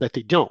telling them that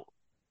they don't.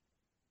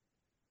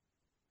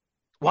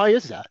 Why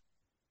is that?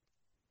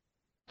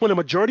 When a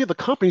majority of the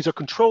companies are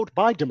controlled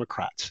by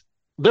Democrats,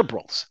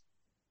 liberals.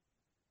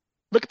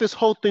 Look at this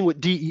whole thing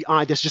with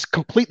DEI that's just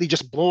completely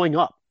just blowing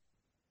up.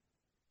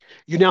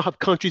 You now have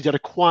countries that are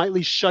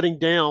quietly shutting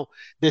down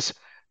this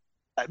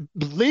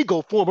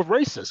legal form of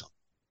racism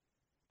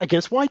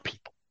against white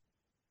people.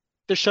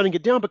 They're shutting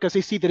it down because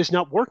they see that it's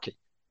not working.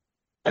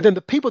 And then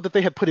the people that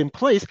they have put in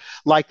place,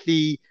 like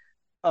the,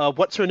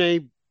 what's her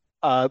name?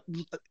 Oh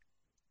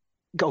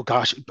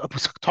gosh, I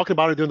was talking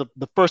about her during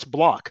the first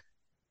block,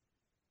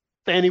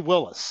 Fannie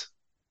Willis,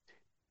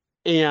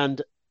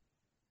 and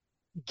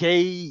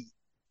gay.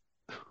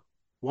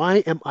 Why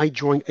am I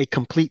drawing a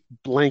complete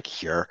blank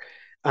here?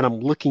 And I'm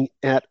looking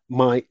at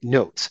my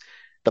notes.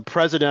 The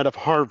president of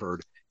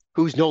Harvard,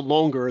 who's no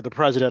longer the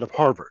president of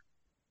Harvard,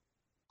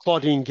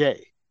 Claudine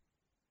Gay.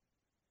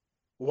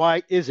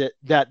 Why is it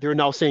that they're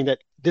now saying that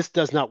this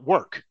does not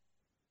work?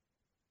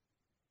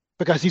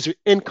 Because these are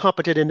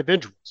incompetent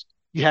individuals.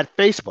 You had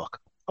Facebook,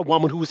 a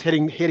woman who was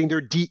heading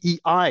their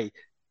DEI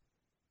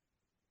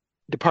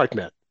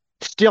department,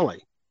 stealing.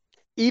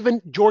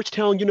 Even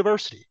Georgetown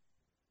University,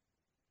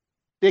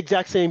 the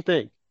exact same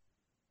thing.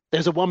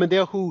 There's a woman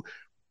there who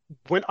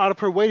went out of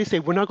her way to say,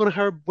 we're not going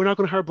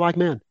to hire black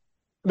men.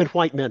 I mean,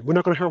 white men. We're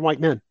not going to hire white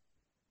men.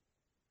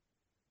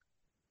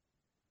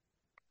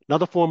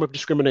 another form of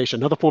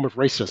discrimination, another form of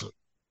racism.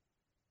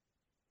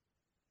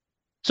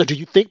 So do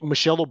you think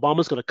Michelle Obama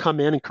is going to come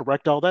in and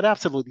correct all that?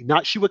 Absolutely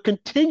not. She would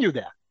continue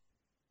that.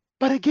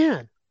 But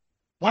again,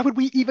 why would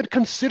we even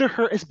consider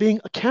her as being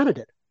a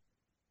candidate?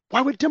 Why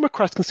would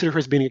Democrats consider her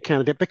as being a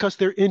candidate? Because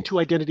they're into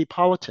identity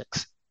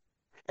politics.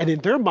 And in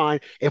their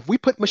mind, if we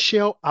put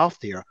Michelle out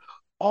there,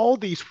 all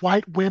these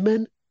white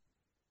women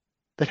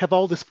that have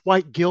all this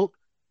white guilt,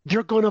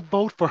 they're going to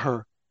vote for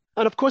her.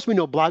 And of course, we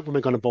know black women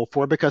are going to vote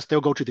for her because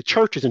they'll go to the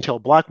churches and tell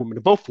black women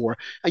to vote for her.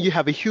 And you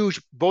have a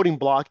huge voting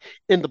bloc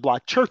in the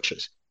black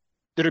churches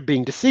that are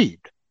being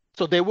deceived.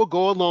 So they will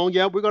go along,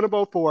 yeah, we're going to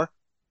vote for her.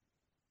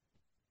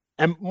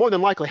 And more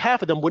than likely,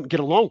 half of them wouldn't get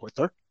along with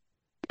her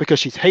because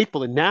she's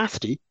hateful and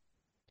nasty.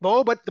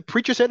 Oh, but the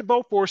preacher said to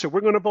vote for her, so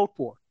we're going to vote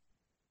for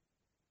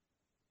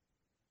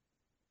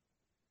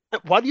her.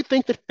 Why do you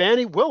think that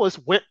Fannie Willis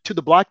went to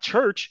the black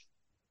church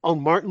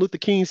on Martin Luther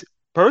King's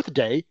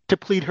birthday to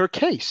plead her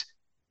case?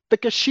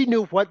 Because she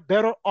knew what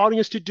better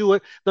audience to do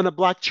it than a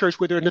black church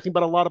where there are nothing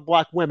but a lot of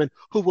black women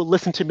who will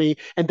listen to me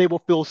and they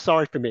will feel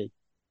sorry for me.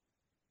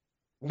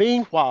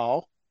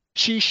 Meanwhile,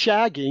 she's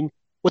shagging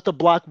with the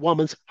black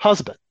woman's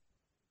husband.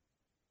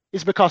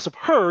 It's because of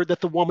her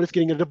that the woman is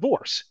getting a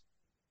divorce.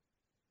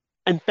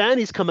 And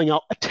Fannie's coming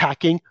out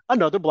attacking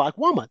another black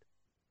woman.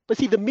 But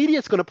see, the media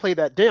is going to play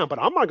that down, but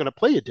I'm not going to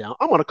play it down.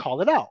 I'm going to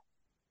call it out.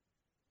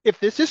 If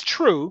this is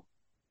true,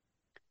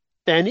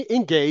 Fannie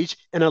engaged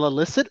in an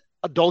illicit,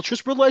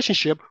 adulterous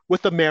relationship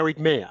with a married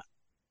man,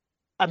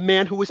 a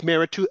man who was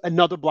married to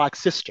another black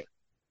sister.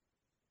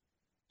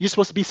 You're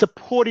supposed to be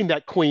supporting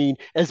that queen,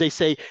 as they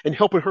say, and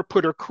helping her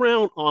put her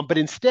crown on. But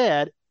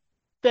instead,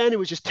 Fannie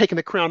was just taking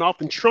the crown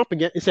off and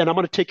trumping it and saying, I'm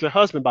going to take your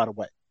husband, by the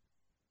way.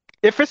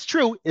 If it's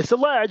true, it's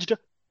alleged.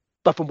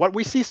 But from what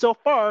we see so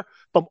far,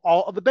 from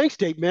all of the bank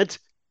statements,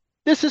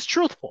 this is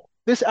truthful.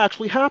 This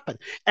actually happened.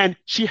 And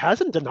she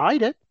hasn't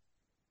denied it.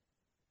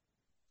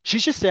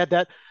 She's just said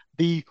that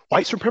the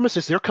white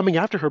supremacists, they're coming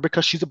after her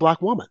because she's a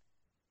black woman.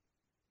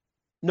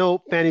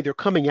 No, Fannie, they're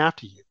coming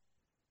after you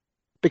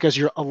because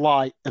you're a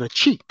lie and a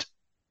cheat.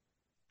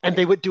 And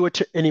they would do it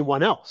to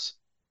anyone else.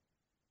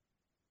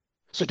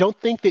 So don't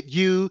think that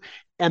you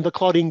and the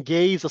Claudine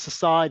Gays of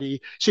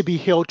society should be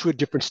held to a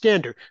different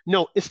standard.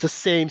 No, it's the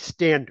same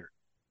standard.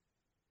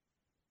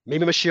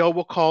 Maybe Michelle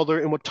will call her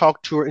and will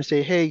talk to her and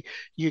say, hey,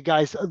 you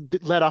guys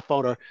let off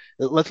on her.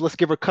 Let's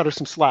give her, cut her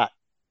some slack.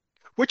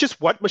 Which is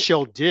what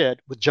Michelle did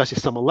with Jussie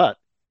Smollett.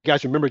 You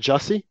guys remember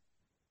Jussie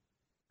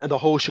and the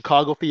whole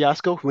Chicago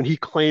fiasco when he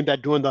claimed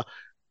that during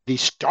the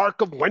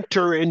start of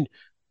winter in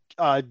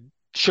uh,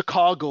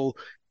 Chicago,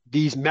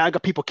 these MAGA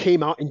people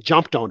came out and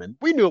jumped on him.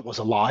 We knew it was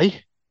a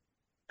lie.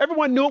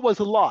 Everyone knew it was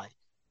a lie.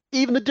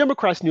 Even the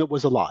Democrats knew it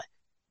was a lie.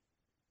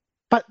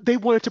 But they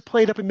wanted to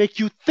play it up and make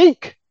you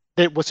think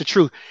that it was the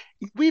truth.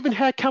 We even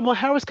had Kamala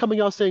Harris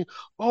coming out saying,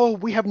 oh,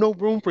 we have no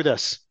room for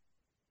this.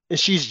 And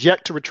she's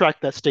yet to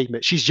retract that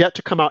statement. She's yet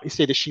to come out and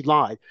say that she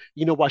lied.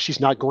 You know why she's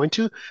not going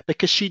to?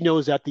 Because she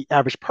knows that the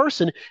average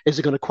person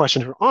isn't going to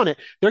question her on it.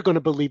 They're going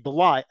to believe the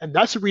lie. And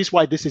that's the reason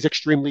why this is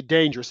extremely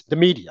dangerous, the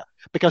media.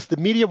 Because the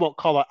media won't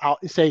call her out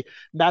and say,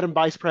 Madam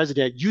Vice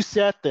President, you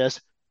said this.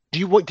 Do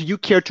you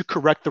care to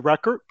correct the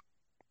record?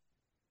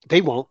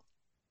 They won't.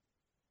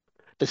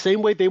 The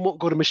same way they won't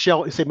go to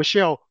Michelle and say,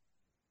 Michelle,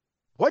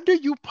 what do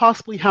you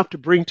possibly have to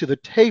bring to the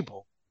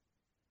table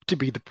to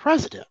be the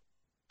president?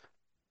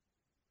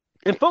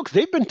 And folks,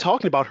 they've been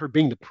talking about her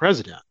being the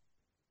president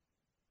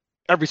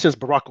ever since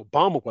Barack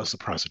Obama was the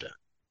president.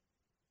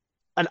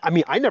 And I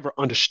mean, I never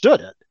understood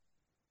it.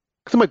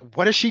 Because I'm like,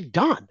 what has she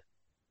done?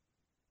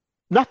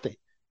 Nothing,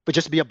 but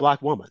just be a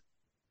black woman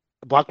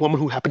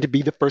who happened to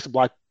be the first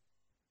black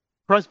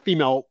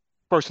female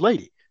first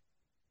lady.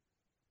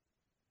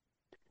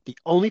 The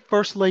only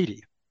first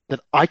lady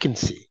that I can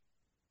see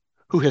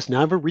who has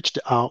never reached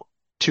out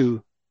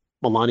to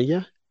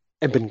Melania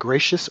and been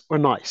gracious or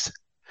nice.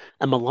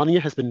 And Melania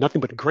has been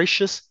nothing but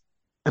gracious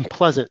and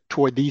pleasant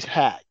toward these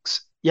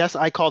hags. Yes,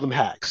 I call them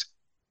hags.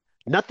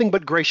 Nothing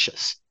but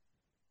gracious.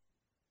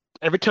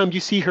 Every time you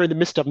see her in the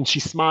midst of them,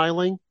 she's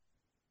smiling.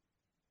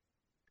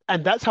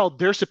 And that's how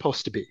they're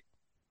supposed to be.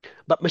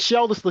 But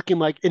Michelle is looking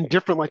like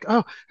indifferent, like,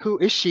 oh, who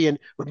is she? And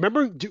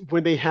remember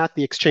when they had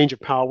the exchange of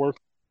power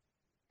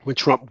when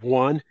Trump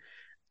won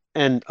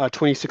in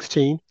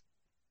 2016?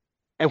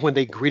 And when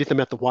they greeted them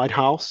at the White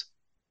House,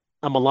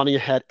 and Melania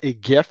had a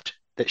gift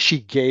that she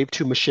gave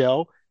to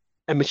Michelle.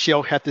 And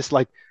Michelle had this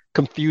like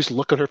confused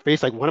look on her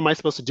face, like, what am I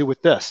supposed to do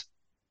with this?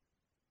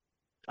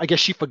 I guess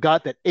she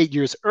forgot that 8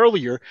 years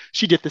earlier,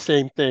 she did the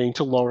same thing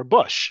to Laura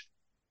Bush.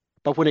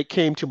 But when it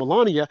came to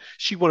Melania,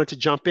 she wanted to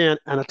jump in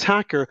and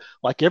attack her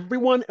like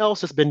everyone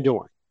else has been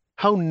doing.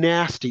 How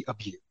nasty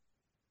of you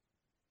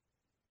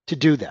to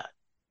do that.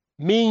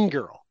 Mean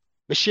girl.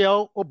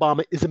 Michelle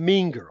Obama is a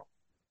mean girl.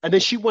 And then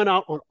she went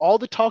out on all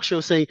the talk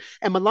shows saying,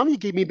 and Melania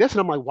gave me this.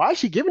 And I'm like, why is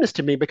she giving this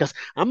to me? Because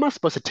I'm not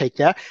supposed to take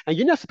that. And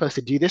you're not supposed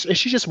to do this. And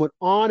she just went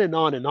on and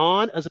on and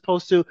on, as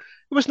opposed to, it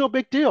was no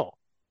big deal.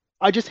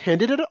 I just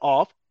handed it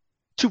off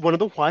to one of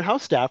the White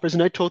House staffers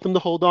and I told them to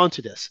hold on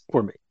to this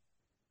for me.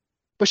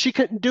 but she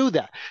couldn't do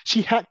that.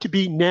 She had to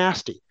be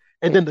nasty.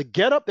 And then the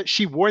getup that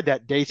she wore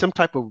that day, some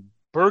type of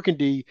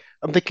burgundy,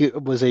 I'm thinking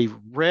it was a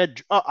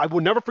red, I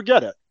will never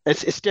forget it.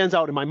 It stands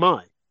out in my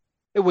mind.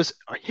 It was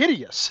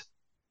hideous.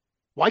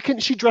 Why couldn't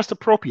she dress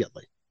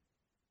appropriately?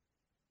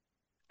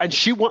 And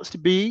she wants to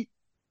be,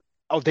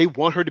 oh, they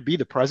want her to be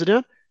the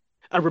president.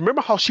 And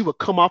remember how she would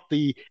come off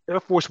the Air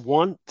Force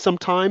One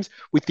sometimes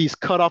with these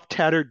cut off,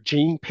 tattered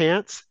jean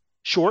pants,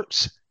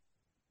 shorts?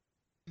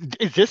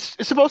 Is this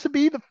is supposed to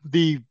be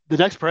the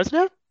next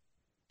president?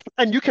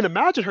 And you can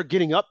imagine her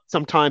getting up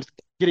sometimes,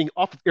 getting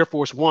off of Air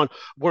Force One,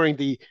 wearing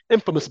the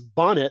infamous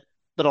bonnet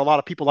that a lot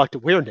of people like to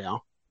wear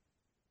now.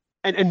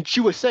 And she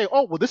would say,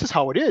 "Oh, well, this is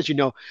how it is.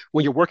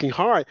 When you're working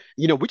hard,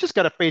 we just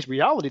got to face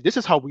reality. This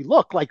is how we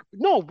look." Like,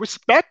 no,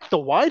 respect the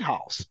White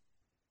House,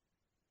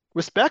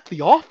 respect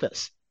the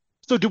office.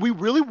 So, do we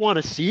really want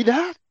to see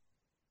that?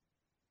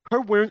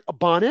 Her wearing a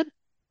bonnet,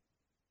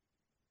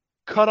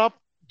 cut up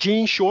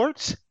jean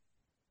shorts,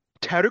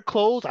 tattered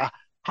clothes, a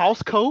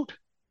house coat,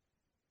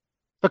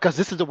 because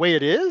this is the way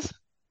it is?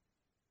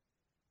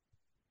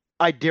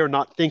 I dare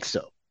not think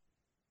so.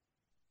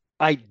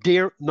 I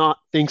dare not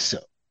think so.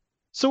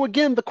 So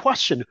again, the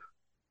question,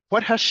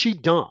 what has she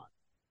done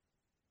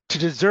to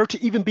deserve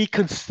to even be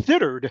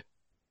considered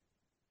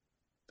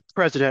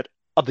president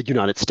of the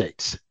United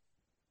States?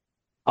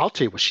 I'll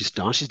tell you what she's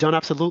done. She's done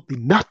absolutely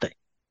nothing.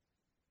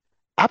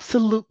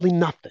 Absolutely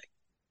nothing.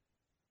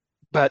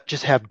 But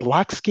just have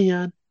black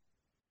skin,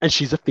 and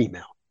she's a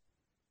female.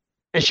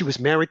 And she was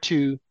married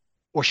to,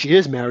 or she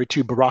is married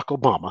to Barack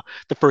Obama,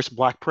 the first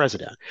black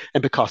president.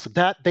 And because of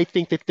that, they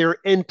think that they're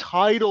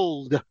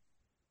entitled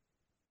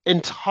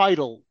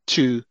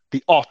to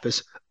the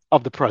office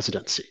of the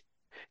presidency.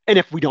 And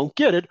if we don't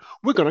get it,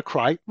 we're going to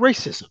cry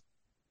racism.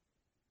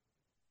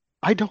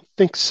 I don't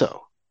think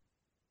so.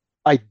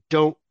 I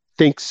don't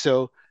think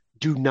so.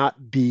 Do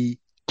not be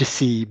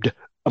deceived,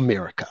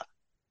 America.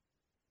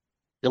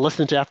 You're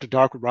listening to After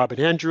Dark with Rob and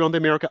Andrew on the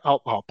America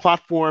Out Loud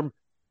platform.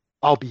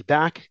 I'll be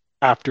back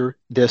after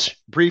this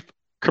brief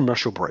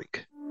commercial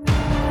break.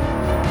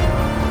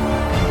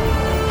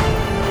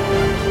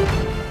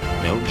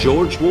 Now,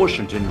 George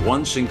Washington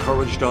once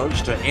encouraged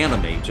us to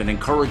animate and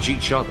encourage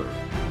each other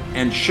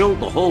and show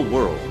the whole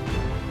world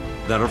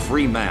that a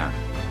free man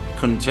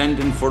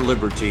contending for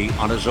liberty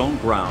on his own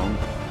ground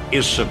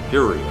is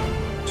superior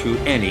to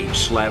any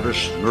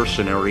slavish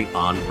mercenary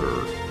on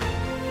earth.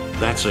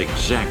 That's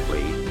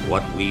exactly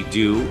what we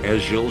do,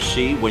 as you'll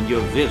see when you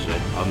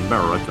visit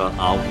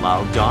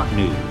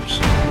AmericaOutloud.news.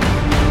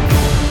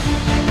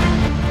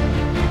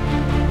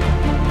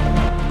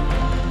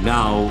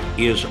 Now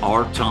is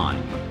our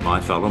time, my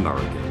fellow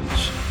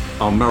Americans.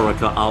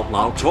 America Out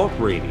Loud Talk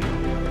Radio.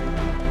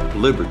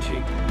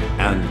 Liberty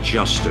and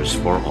justice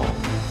for all.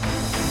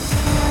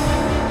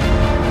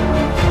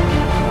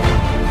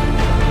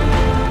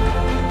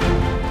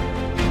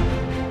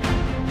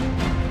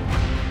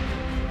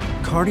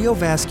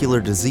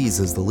 Cardiovascular disease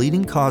is the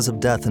leading cause of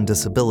death and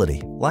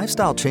disability.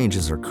 Lifestyle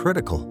changes are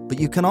critical, but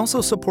you can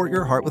also support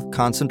your heart with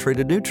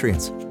concentrated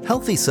nutrients.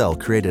 Healthy Cell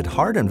created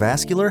Heart and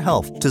Vascular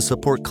Health to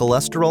support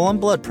cholesterol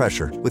and blood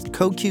pressure with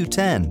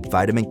CoQ10,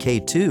 vitamin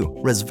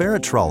K2,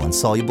 resveratrol, and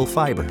soluble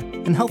fiber.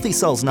 And Healthy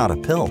Cell's not a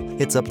pill,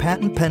 it's a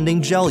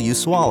patent-pending gel you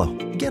swallow.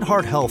 Get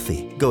heart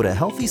healthy. Go to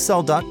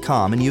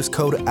healthycell.com and use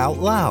code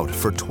OUTLOUD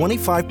for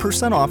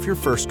 25% off your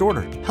first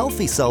order.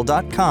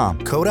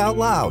 Healthycell.com, code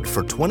OUTLOUD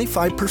for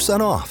 25%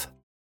 off.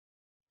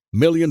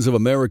 Millions of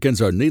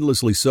Americans are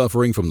needlessly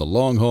suffering from the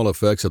long-haul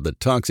effects of the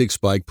toxic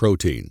spike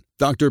protein.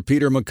 Dr.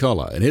 Peter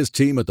McCullough and his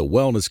team at the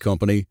Wellness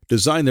Company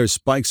designed their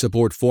spike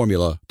support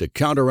formula to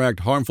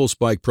counteract harmful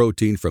spike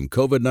protein from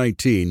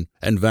COVID-19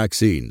 and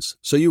vaccines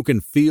so you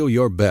can feel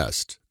your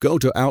best. Go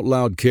to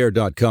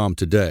OutLoudCare.com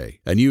today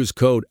and use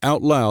code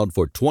OUTLOUD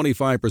for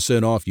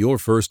 25% off your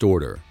first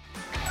order.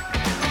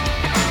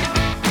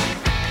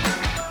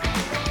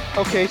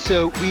 Okay,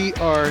 so we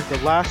are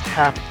the last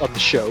half of the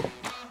show.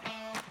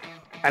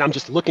 And I'm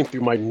just looking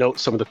through my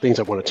notes, some of the things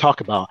I want to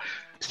talk about.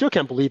 Still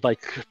can't believe I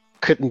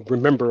couldn't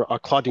remember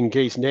Claudine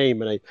Gay's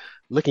name, and I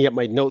looking at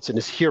my notes, and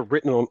it's here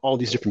written on all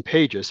these different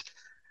pages.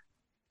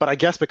 But I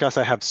guess because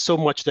I have so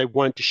much that I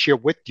wanted to share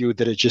with you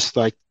that it just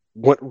like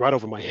went right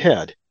over my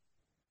head.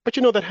 But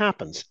that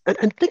happens.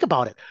 And think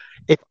about it.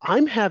 If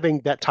I'm having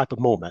that type of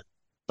moment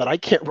that I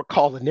can't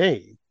recall the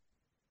name,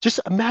 just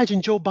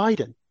imagine Joe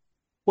Biden,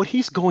 what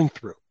he's going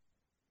through.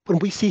 When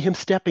we see him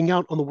stepping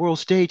out on the world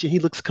stage and he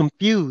looks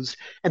confused,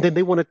 and then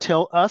they want to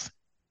tell us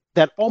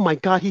that, oh my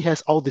God, he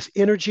has all this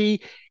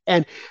energy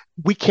and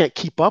we can't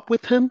keep up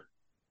with him.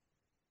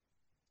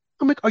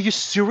 I'm like, are you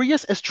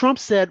serious? As Trump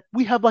said,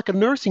 we have like a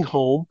nursing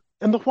home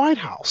in the White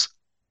House.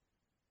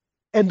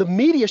 And the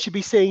media should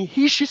be saying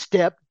he should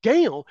step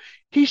down.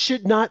 He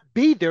should not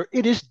be there.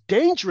 It is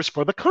dangerous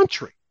for the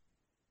country.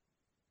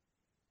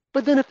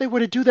 But then if they were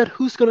to do that,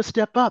 who's going to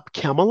step up?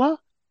 Kamala?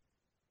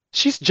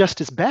 She's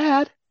just as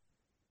bad.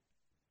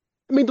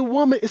 I mean, the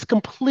woman is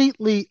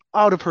completely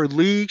out of her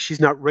league. She's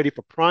not ready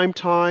for prime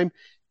time.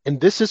 And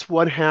this is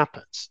what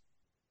happens.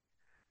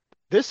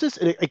 This is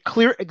a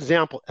clear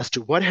example as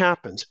to what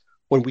happens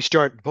when we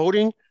start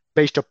voting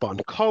based upon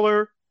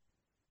color,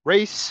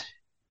 race,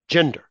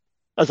 gender,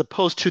 as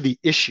opposed to the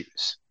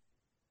issues.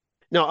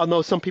 Now, I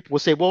know some people will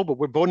say, well, but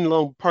we're voting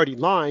along party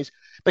lines,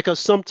 because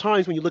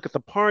sometimes when you look at the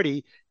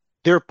party,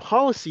 their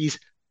policies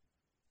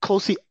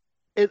closely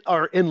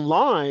are in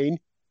line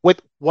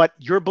with what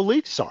your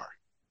beliefs are.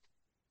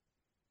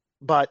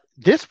 But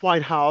this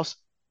White House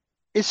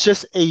is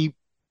just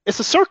it's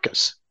a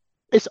circus.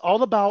 It's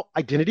all about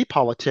identity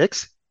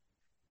politics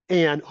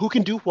and who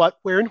can do what,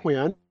 where, and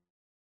when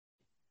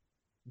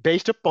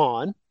based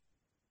upon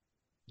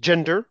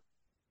gender,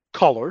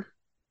 color,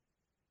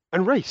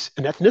 and race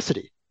and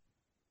ethnicity.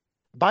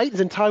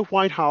 Biden's entire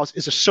White House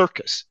is a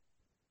circus.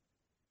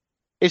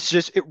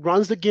 It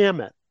runs the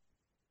gamut.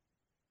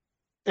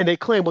 And they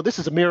claim, well, this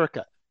is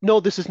America. No,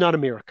 this is not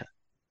America.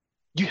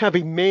 You have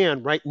a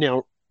man right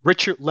now,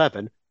 Richard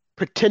Levin,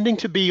 pretending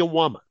to be a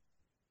woman.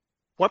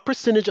 What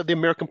percentage of the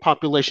American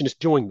population is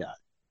doing that?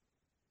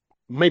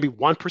 Maybe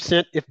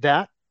 1%, if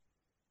that.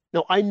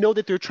 Now, I know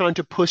that they're trying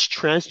to push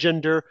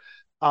transgender,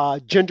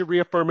 gender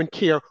reaffirming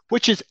care,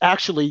 which is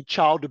actually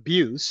child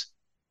abuse.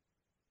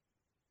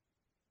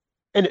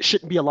 And it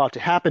shouldn't be allowed to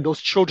happen. Those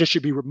children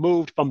should be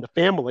removed from the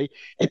family.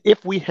 And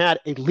if we had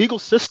a legal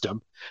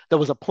system that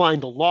was applying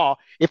the law,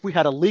 if we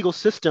had a legal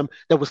system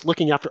that was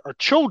looking after our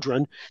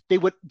children, they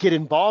would get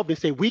involved and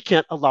say, we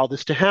can't allow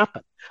this to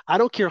happen. I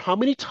don't care how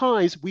many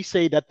times we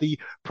say that the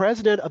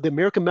president of the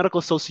American Medical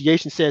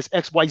Association says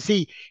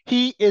XYZ,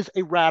 he is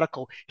a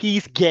radical.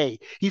 He's gay.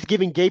 He's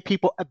giving gay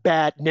people a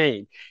bad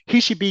name. He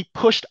should be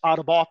pushed out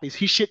of office.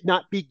 He should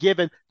not be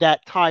given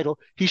that title.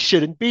 He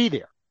shouldn't be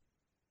there.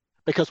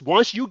 Because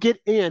once you get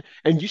in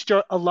and you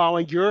start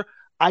allowing your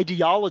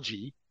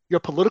ideology, your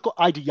political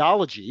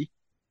ideology,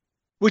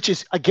 which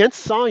is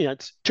against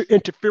science, to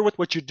interfere with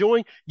what you're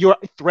doing, you're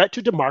a threat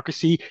to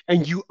democracy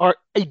and you are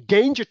a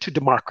danger to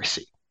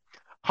democracy.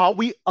 How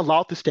we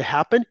allow this to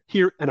happen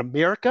here in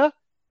America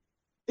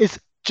is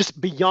just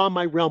beyond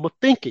my realm of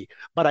thinking.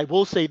 But I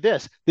will say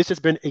this has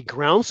been a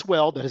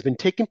groundswell that has been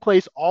taking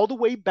place all the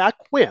way back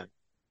when.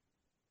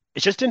 It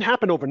just didn't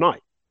happen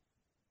overnight.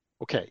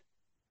 Okay.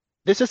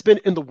 This has been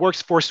in the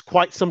works for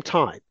quite some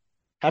time,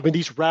 having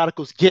these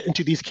radicals get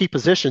into these key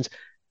positions.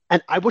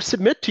 And I will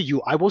submit to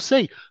you, I will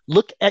say,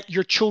 look at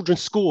your children's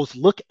schools,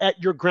 look at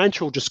your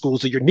grandchildren's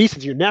schools, or your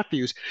nieces, your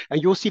nephews,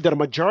 and you'll see that a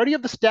majority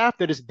of the staff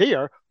that is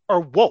there are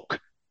woke.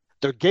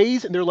 They're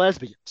gays and they're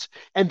lesbians,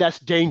 and that's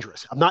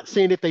dangerous. I'm not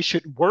saying that they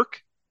shouldn't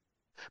work,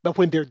 but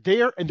when they're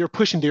there and they're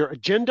pushing their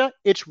agenda,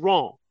 it's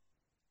wrong.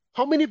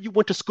 How many of you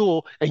went to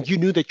school and you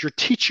knew that your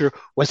teacher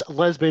was a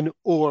lesbian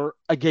or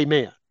a gay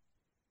man?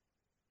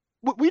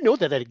 We know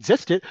that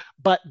existed,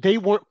 but they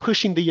weren't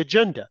pushing the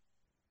agenda.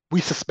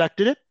 We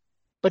suspected it,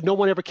 but no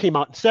one ever came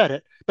out and said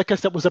it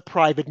because that was a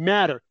private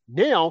matter.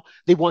 Now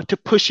they want to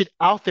push it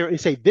out there and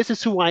say, this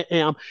is who I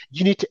am.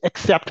 You need to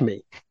accept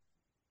me.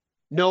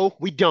 No,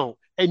 we don't.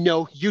 And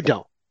no, you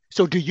don't.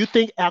 So do you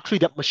think actually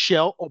that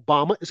Michelle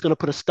Obama is going to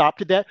put a stop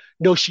to that?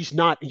 No, she's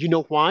not. And you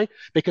know why?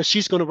 Because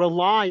she's going to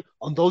rely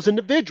on those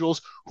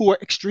individuals who are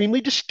extremely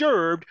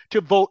disturbed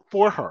to vote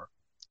for her.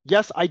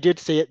 Yes, I did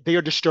say it. They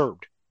are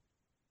disturbed.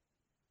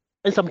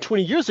 And some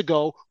 20 years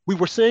ago, we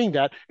were saying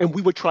that and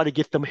we would try to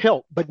get them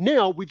help. But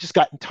now we've just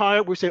gotten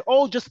tired. We're saying,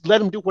 oh, just let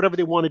them do whatever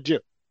they want to do.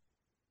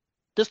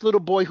 This little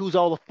boy who's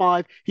all of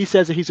 5, he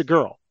says that he's a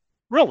girl.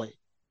 Really?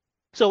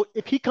 So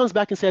if he comes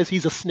back and says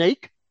he's a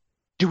snake,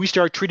 do we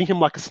start treating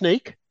him like a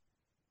snake?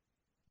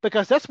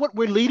 Because that's what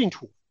we're leading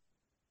to.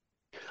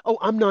 Oh,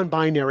 I'm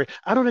non-binary.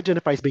 I don't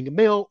identify as being a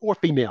male or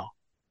female.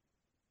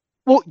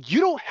 Well, you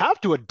don't have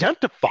to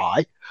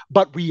identify,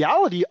 but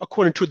reality,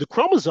 according to the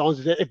chromosomes,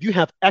 is that if you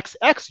have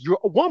XX, you're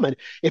a woman.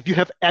 If you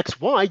have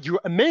XY,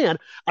 you're a man.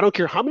 I don't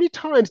care how many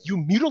times you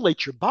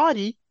mutilate your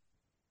body,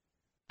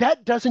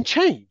 that doesn't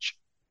change.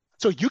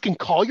 So you can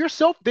call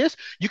yourself this,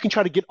 you can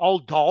try to get all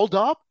dolled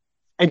up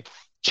and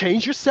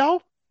change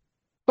yourself,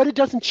 but it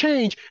doesn't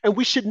change. And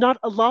we should not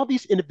allow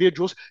these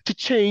individuals to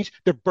change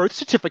their birth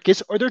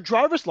certificates or their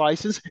driver's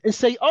license and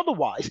say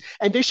otherwise.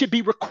 And they should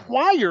be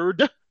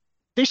required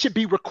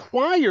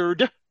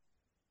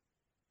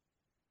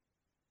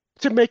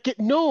to make it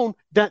known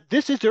that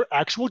this is their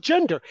actual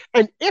gender.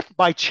 And if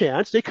by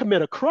chance they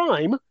commit a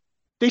crime,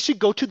 they should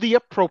go to the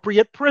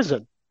appropriate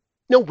prison.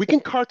 Now, we can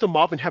cart them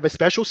off and have a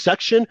special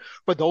section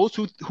for those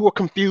who are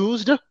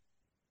confused.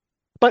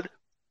 But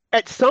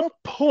at some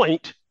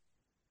point,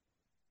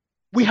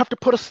 we have to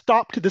put a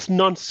stop to this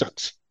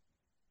nonsense.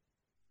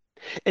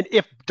 And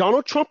if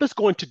Donald Trump is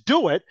going to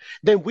do it,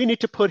 then we need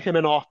to put him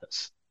in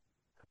office.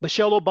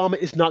 Michelle Obama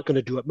is not going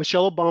to do it.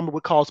 Michelle Obama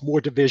would cause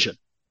more division.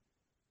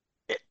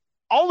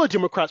 All the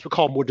Democrats would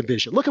call more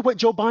division. Look at what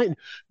Joe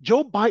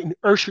Biden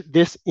ushered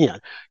this in.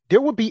 There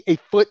would be a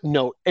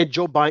footnote in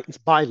Joe Biden's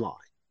byline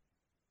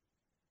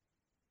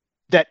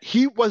that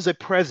he was a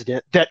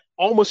president that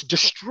almost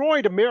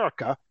destroyed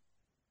America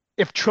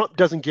if Trump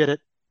doesn't get it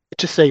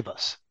to save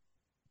us.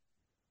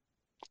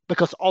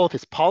 Because all of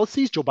his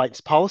policies, Joe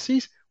Biden's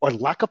policies, or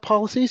lack of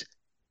policies,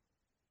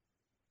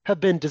 have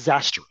been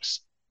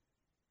disastrous.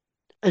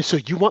 And so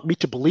you want me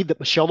to believe that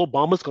Michelle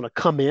Obama is going to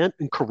come in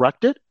and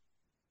correct it?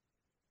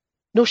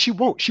 No, she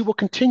won't. She will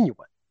continue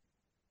it.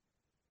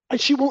 And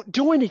she won't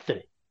do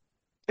anything.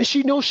 And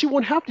she knows she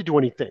won't have to do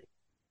anything.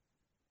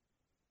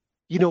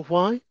 You know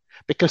why?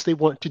 Because they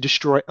want to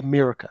destroy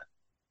America.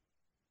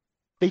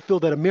 They feel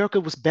that America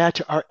was bad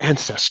to our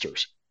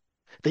ancestors.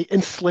 They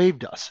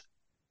enslaved us.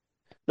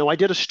 Now, I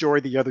did a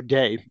story the other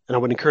day, and I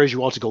would encourage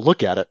you all to go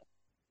look at it.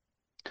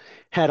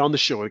 Had on the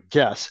show a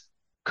guest,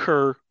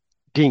 Kerr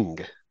Ding.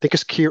 I think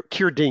it's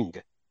Keir Ding.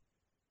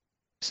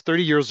 He's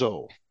 30 years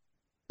old,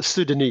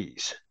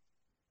 Sudanese.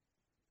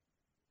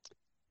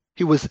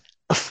 He was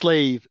a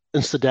slave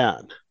in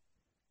Sudan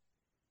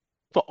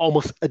for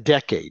almost a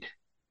decade.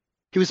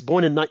 He was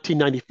born in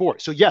 1994.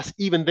 So, yes,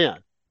 even then,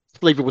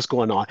 slavery was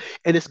going on.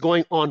 And it's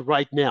going on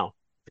right now.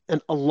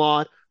 And a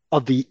lot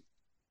of the,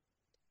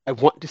 I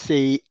want to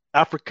say,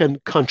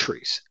 African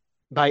countries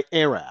by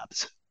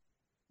Arabs,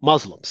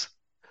 Muslims.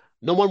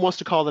 No one wants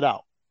to call it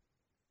out.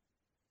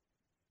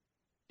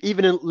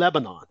 Even in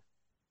Lebanon,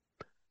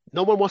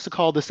 no one wants to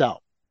call this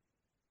out.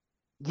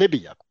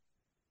 Libya,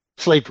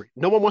 slavery.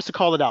 No one wants to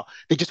call it out.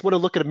 They just want to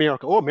look at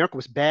America. Oh, America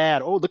was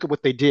bad. Oh, look at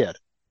what they did.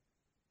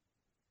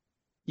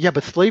 Yeah,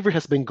 but slavery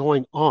has been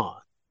going on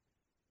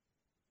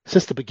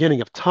since the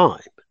beginning of time.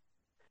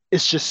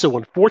 It's just so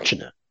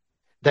unfortunate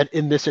that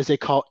in this, as they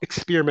call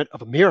experiment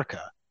of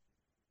America,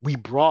 we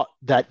brought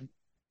that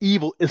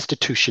evil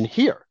institution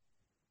here.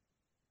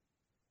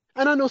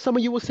 And I know some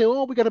of you will say,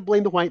 oh, we got to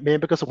blame the white man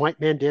because the white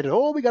man did it.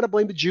 Oh, we got to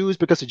blame the Jews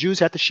because the Jews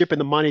had to ship in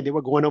the money. They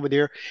were going over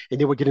there and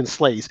they were getting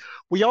slaves.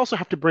 We also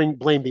have to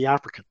blame the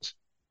Africans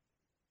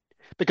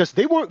because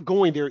they weren't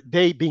going there,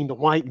 they being the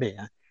white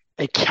man,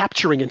 and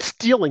capturing and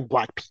stealing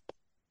Black people.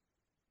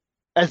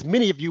 As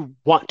many of you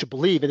want to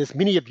believe and as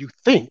many of you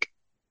think,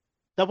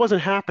 that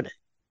wasn't happening.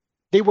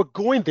 They were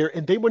going there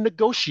and they were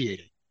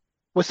negotiating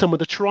with some of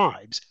the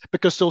tribes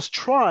because those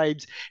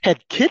tribes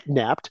had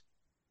kidnapped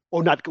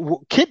or not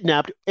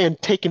kidnapped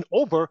and taken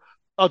over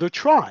other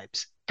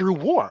tribes through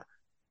war.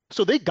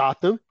 So they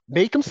got them,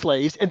 made them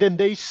slaves, and then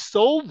they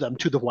sold them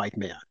to the white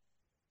man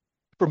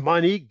for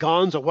money,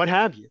 guns, or what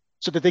have you,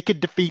 so that they could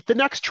defeat the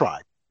next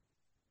tribe.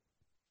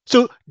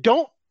 So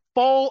don't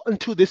fall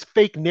into this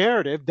fake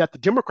narrative that the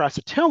Democrats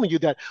are telling you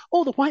that,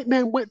 oh, the white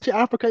man went to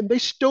Africa and they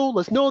stole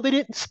us. No, they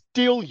didn't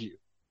steal you.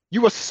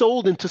 You were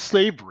sold into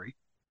slavery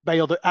by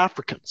other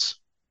Africans,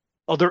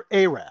 other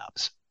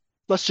Arabs.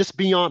 Let's just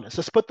be honest.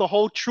 Let's put the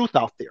whole truth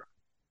out there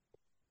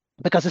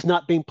because it's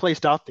not being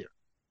placed out there.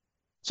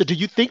 So do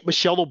you think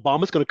Michelle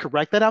Obama is going to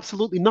correct that?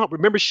 Absolutely not.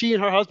 Remember, she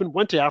and her husband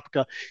went to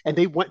Africa and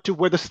they went to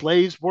where the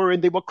slaves were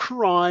and they were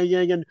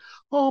crying and,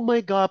 oh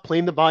my God,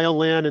 playing the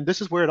violin. And this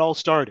is where it all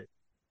started.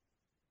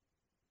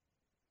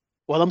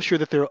 Well, I'm sure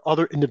that there are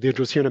other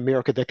individuals here in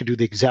America that could do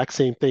the exact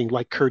same thing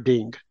like Kerr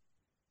Ding.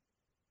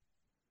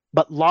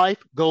 But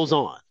life goes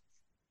on.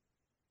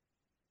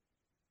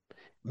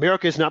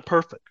 America is not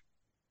perfect.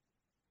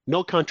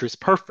 No country is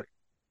perfect.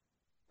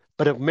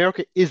 But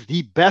America is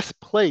the best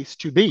place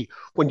to be.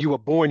 When you were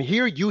born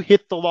here, you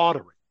hit the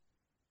lottery.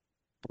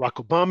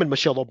 Barack Obama and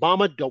Michelle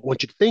Obama don't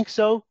want you to think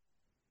so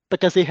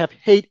because they have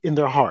hate in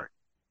their heart.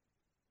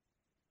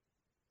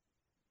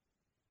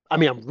 I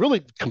mean, I'm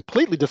really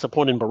completely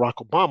disappointed in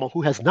Barack Obama,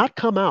 who has not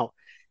come out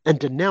and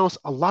denounced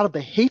a lot of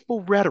the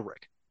hateful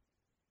rhetoric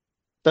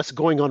that's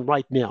going on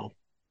right now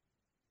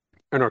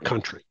in our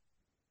country.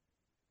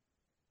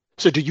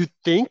 So do you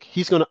think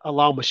he's going to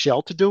allow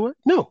Michelle to do it?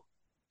 No,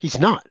 he's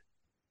not.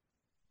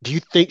 Do you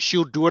think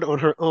she'll do it on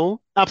her own?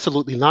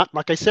 Absolutely not.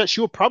 Like I said,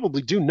 she'll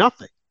probably do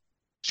nothing.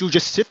 She'll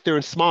just sit there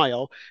and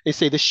smile and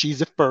say that she's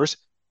the first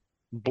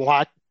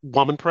Black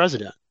woman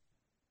president.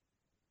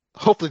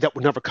 Hopefully that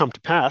will never come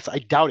to pass. I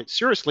doubt it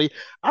seriously.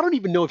 I don't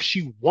even know if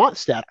she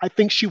wants that. I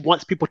think she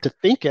wants people to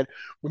think it.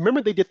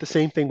 Remember, they did the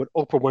same thing with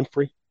Oprah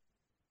Winfrey?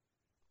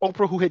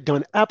 Oprah, who had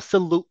done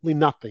absolutely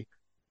nothing,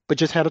 but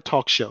just had a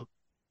talk show,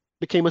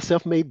 became a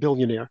self-made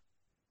billionaire.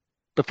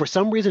 But for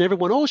some reason,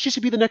 everyone, oh, she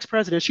should be the next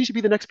president. She should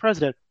be the next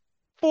president.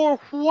 For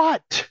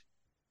what?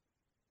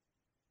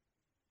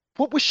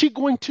 What was she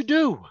going to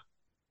do?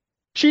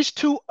 She's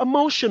too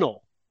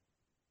emotional.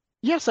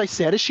 Yes, I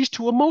said it. She's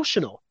too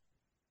emotional.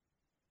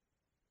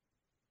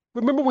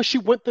 Remember when she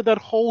went through that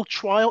whole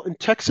trial in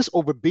Texas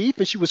over beef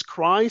and she was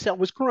crying? So I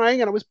was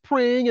crying and I was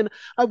praying and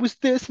I was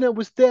this and I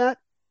was that.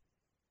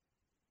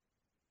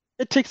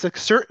 It takes a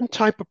certain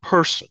type of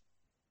person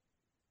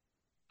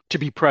to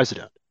be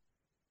president.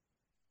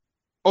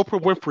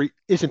 Oprah Winfrey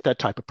isn't that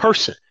type of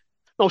person.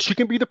 No, she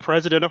can be the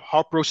president of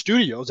Harpo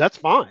Studios. That's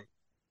fine.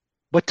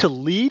 But to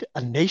lead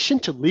a nation,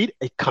 to lead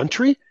a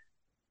country,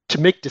 to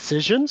make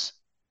decisions?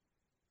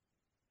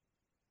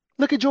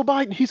 Look at Joe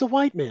Biden. He's a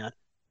white man.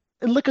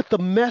 And look at the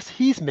mess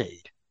he's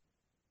made.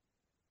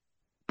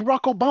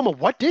 Barack Obama,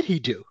 what did he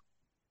do?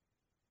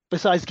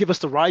 Besides give us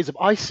the rise of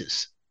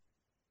ISIS,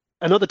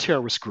 another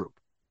terrorist group.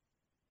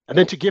 And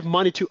then to give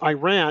money to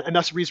Iran, and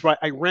that's the reason why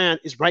Iran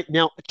is right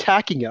now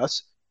attacking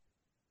us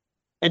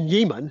and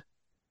Yemen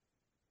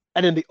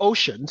and in the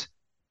oceans,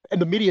 and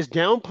the media is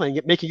downplaying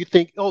it, making you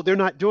think, oh, they're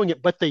not doing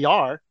it, but they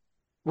are.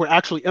 We're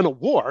actually in a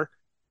war.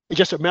 It's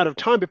just a matter of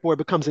time before it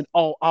becomes an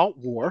all-out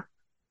war.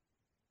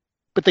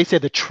 But they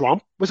said that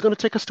Trump was going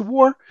to take us to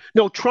war.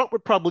 No, Trump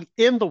would probably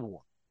end the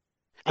war.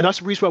 And that's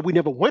the reason why we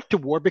never went to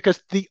war,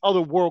 because the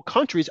other world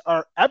countries,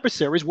 our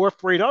adversaries, were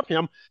afraid of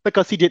him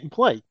because he didn't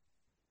play.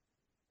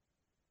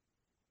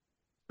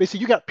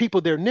 Basically, you got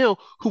people there now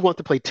who want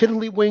to play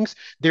tiddlywinks.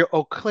 They're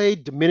okay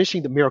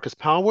diminishing America's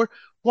power.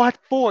 What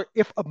for?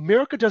 If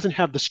America doesn't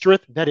have the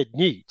strength that it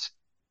needs,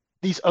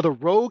 these other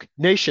rogue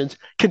nations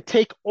can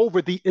take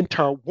over the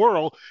entire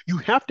world. You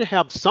have to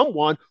have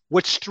someone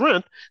with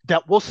strength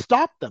that will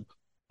stop them.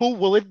 Who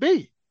will it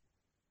be?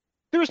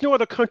 There is no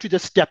other country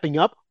that's stepping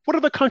up. What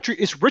other country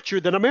is richer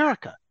than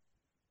America?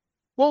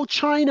 Well,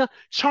 China.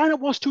 China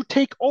wants to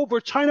take over.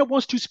 China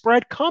wants to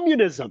spread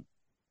communism.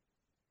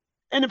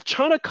 And if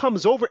China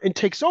comes over and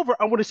takes over,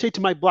 I want to say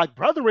to my black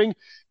brethren,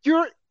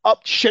 you're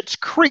up shit's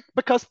creek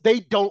because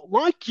they don't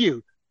like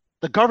you.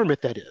 The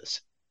government, that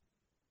is.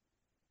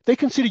 They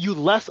consider you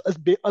less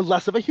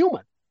of a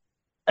human,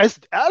 as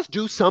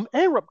do some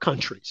Arab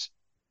countries.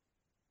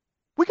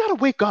 We got to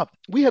wake up.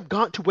 We have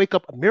got to wake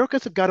up.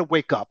 Americans have got to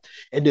wake up.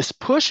 And this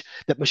push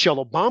that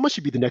Michelle Obama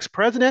should be the next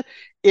president,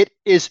 it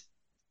is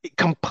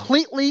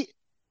completely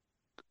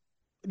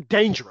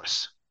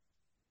dangerous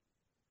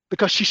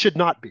because she should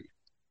not be.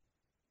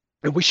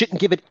 And we shouldn't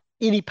give it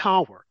any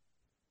power.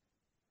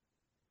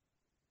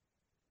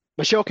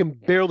 Michelle can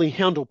barely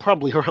handle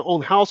probably her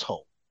own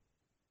household.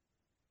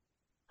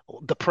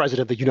 The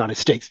president of the United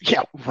States.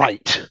 Yeah,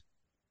 right.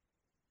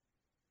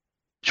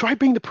 Try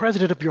being the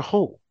president of your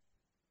home.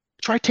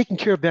 Try taking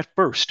care of that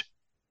first.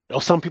 You know,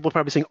 some people are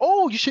probably saying,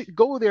 oh, you should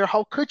go there.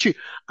 How could you?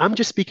 I'm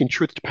just speaking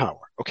truth to power.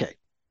 Okay.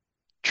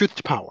 Truth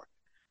to power.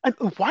 And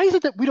why is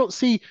it that we don't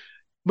see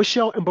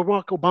Michelle and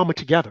Barack Obama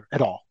together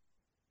at all?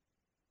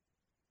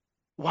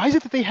 Why is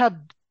it that they have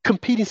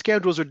competing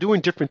schedules or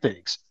doing different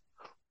things?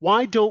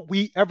 Why don't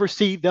we ever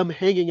see them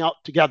hanging out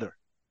together?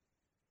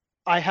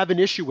 I have an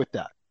issue with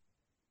that.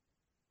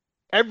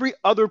 Every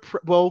other,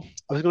 well,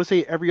 I was going to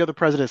say every other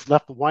president that's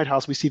left the White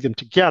House, we see them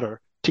together.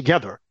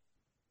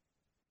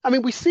 I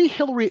mean, we see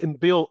Hillary and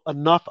Bill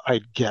enough,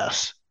 I'd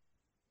guess.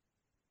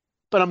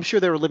 But I'm sure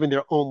they were living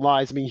their own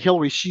lives. I mean,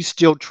 Hillary, she's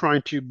still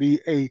trying to be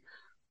a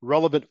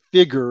relevant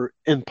figure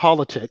in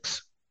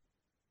politics.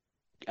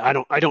 I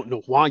don't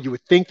know why you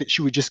would think that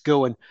she would just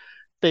go and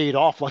fade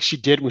off like she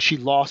did when she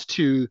lost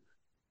to,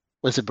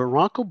 was it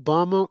Barack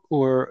Obama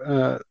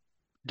or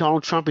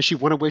Donald Trump, and she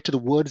went away to the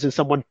woods and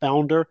someone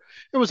found her.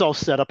 It was all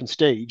set up and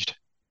staged.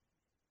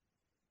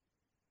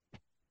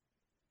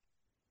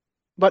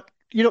 But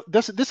you know,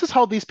 this is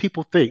how these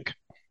people think.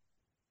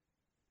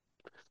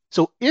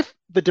 So if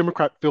the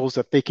Democrat feels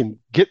that they can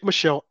get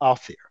Michelle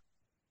out there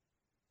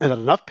and that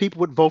enough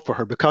people would vote for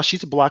her because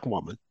she's a black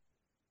woman,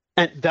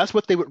 and that's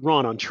what they would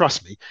run on,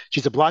 trust me.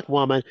 She's a black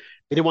woman.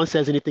 Anyone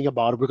says anything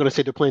about her, we're going to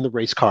say they're playing the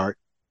race card.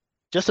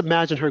 Just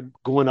imagine her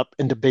going up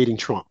and debating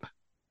Trump.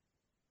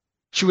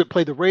 She would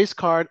play the race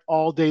card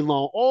all day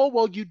long. Oh,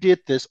 well, you did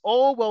this.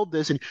 Oh, well,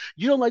 this. And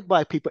you don't like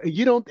black people. And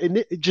you don't, and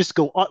it just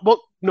go on.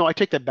 Well, no, I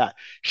take that back.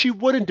 She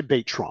wouldn't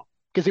debate Trump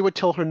because they would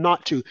tell her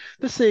not to.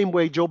 The same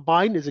way Joe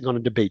Biden isn't going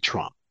to debate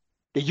Trump.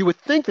 You would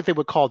think that they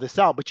would call this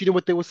out, but you know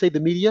what they would say, the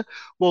media?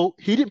 Well,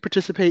 he didn't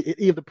participate in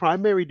any of the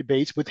primary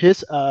debates with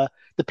the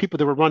people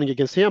that were running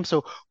against him.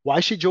 So why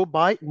should Joe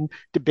Biden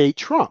debate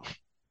Trump?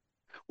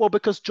 Well,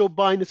 because Joe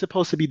Biden is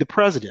supposed to be the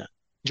president.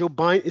 Joe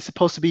Biden is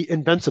supposed to be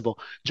invincible.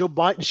 Joe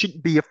Biden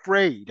shouldn't be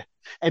afraid.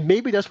 And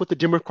maybe that's what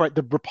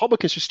the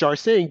Republicans should start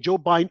saying. Joe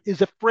Biden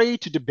is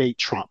afraid to debate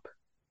Trump.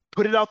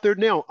 Put it out there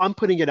now. I'm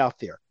putting it out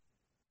there.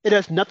 It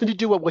has nothing to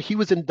do with what he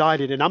was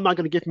indicted, and I'm not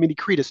going to give him any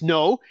credence.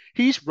 No,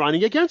 he's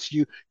running against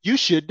you. You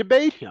should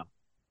debate him.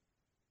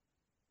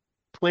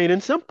 Plain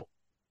and simple.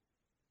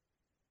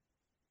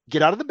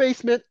 Get out of the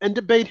basement and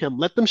debate him.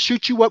 Let them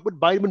shoot you up with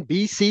vitamin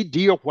B, C,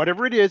 D, or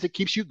whatever it is that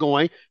keeps you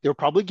going. They're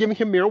probably giving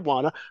him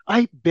marijuana.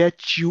 I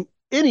bet you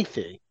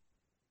anything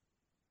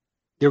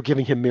they're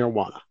giving him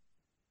marijuana.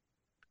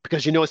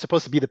 Because you know it's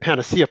supposed to be the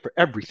panacea for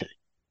everything.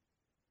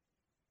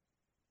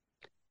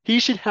 He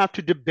should have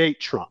to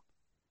debate Trump.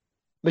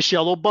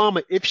 Michelle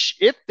Obama,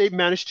 if they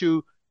manage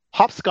to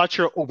hopscotch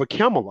her over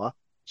Kamala,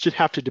 should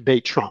have to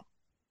debate Trump.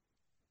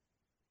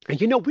 And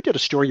you know, we did a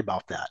story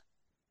about that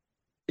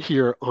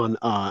here on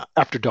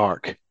After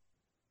Dark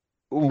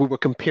when we were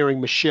comparing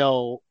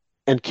Michelle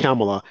and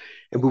Kamala,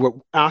 and we were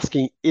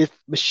asking if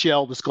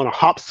Michelle was going to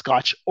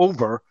hopscotch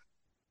over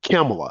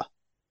Kamala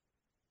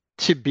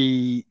to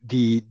be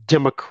the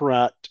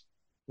Democrat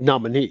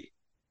nominee.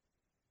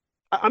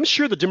 I'm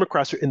sure the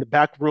Democrats are in the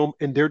back room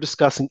and they're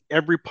discussing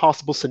every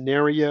possible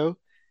scenario.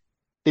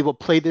 They will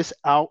play this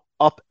out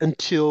up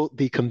until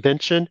the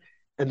convention,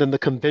 and then the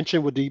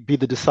convention would be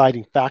the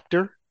deciding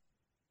factor.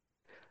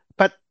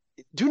 But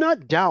do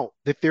not doubt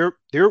that they're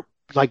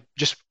like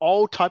just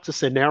all types of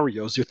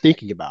scenarios they're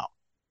thinking about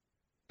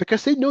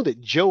because they know that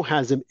Joe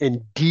has him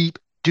in deep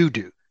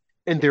doo-doo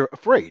and they're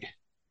afraid.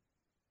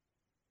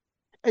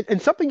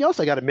 And something else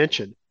I got to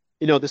mention,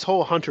 you know, this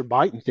whole Hunter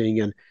Biden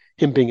thing and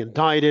him being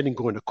indicted and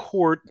going to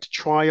court, to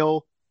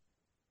trial.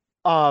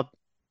 Uh,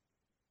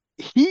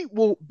 he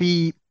will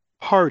be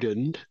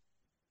pardoned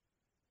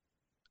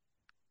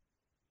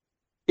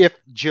if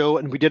Joe,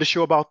 and we did a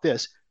show about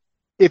this,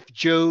 if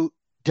Joe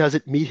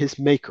doesn't meet his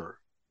maker.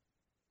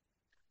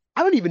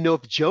 I don't even know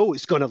if Joe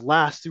is going to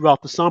last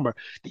throughout the summer.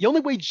 The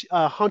only way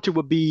Hunter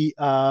would be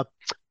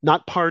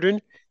not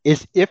pardoned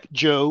is if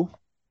Joe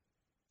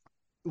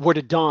were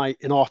to die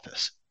in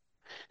office.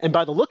 And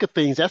by the look of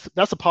things,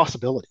 that's a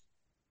possibility.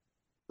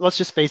 Let's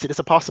just face it, it's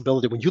a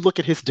possibility. When you look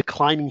at his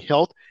declining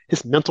health,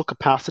 his mental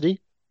capacity,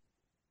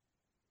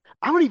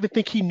 I don't even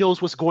think he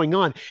knows what's going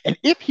on. And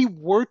if he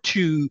were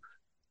to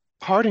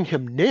pardon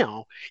him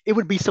now, it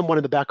would be someone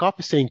in the back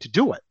office saying to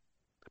do it.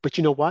 But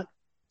you know what?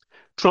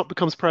 Trump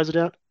becomes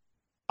president.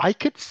 I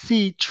could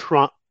see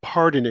Trump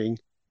pardoning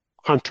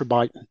Hunter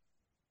Biden.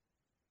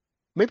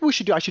 Maybe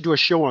I should do a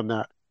show on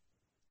that.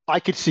 I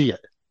could see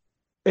it.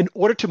 In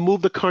order to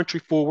move the country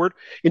forward,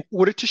 in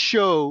order to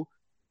show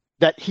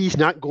that he's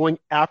not going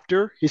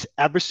after his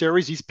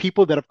adversaries, these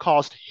people that have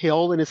caused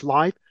hell in his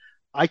life,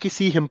 I could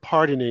see him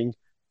pardoning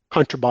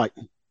Hunter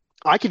Biden.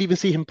 I could even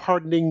see him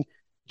pardoning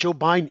Joe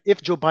Biden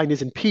if Joe Biden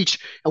is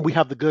impeached and we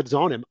have the goods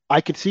on him.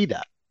 I could see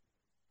that.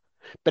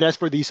 But as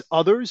for these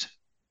others,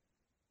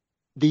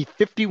 the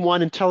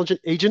 51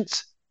 intelligence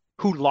agents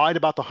who lied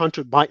about the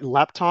Hunter Biden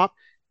laptop,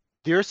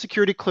 their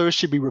security clearance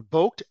should be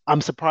revoked.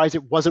 I'm surprised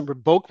it wasn't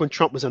revoked when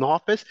Trump was in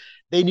office.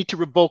 They need to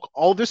revoke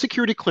all their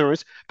security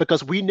clearance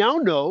because we now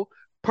know,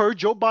 per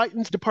Joe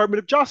Biden's Department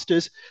of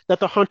Justice, that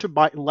the Hunter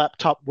Biden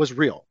laptop was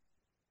real.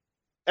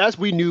 As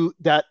we knew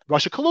that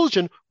Russia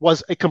collusion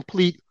was a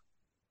complete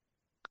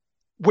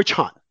witch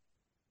hunt,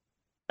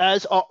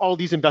 as are all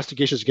these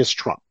investigations against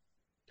Trump.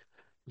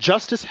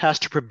 Justice has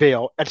to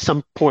prevail at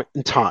some point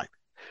in time.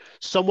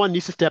 Someone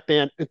needs to step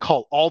in and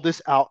call all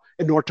this out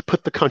in order to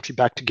put the country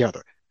back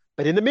together.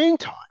 But in the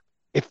meantime,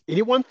 if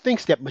anyone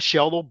thinks that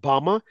Michelle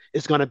Obama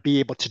is going to be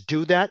able to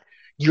do that,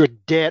 you're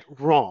dead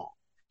wrong.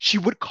 She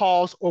would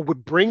cause or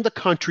would bring the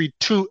country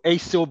to a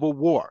civil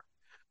war.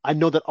 I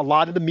know that a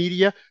lot of the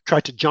media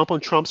tried to jump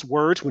on Trump's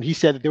words when he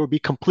said that there would be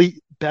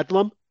complete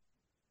bedlam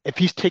if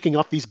he's taking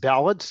off these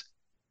ballots.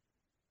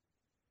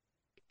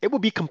 It will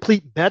be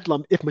complete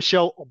bedlam if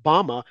Michelle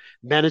Obama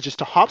manages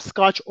to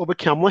hopscotch over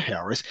Kamala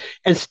Harris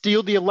and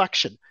steal the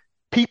election.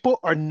 People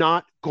are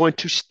not going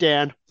to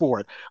stand for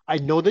it. I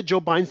know that Joe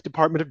Biden's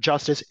Department of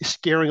Justice is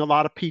scaring a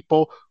lot of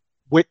people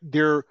with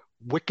their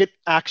wicked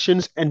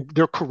actions and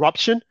their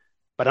corruption,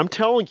 but I'm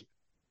telling you,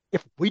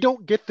 if we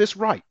don't get this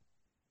right,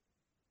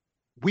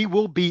 we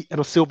will be in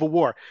a civil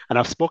war. And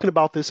I've spoken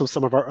about this on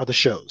some of our other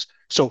shows.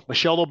 So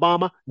Michelle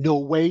Obama, no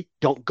way,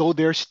 don't go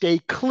there. Stay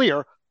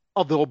clear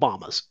of the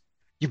Obamas.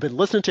 You've been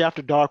listening to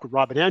After Dark with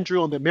Rob and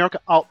Andrew on the America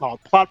Out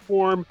Loud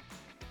platform.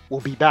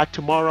 We'll be back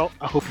tomorrow.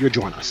 I hope you'll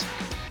join us.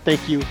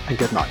 Thank you and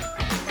good night.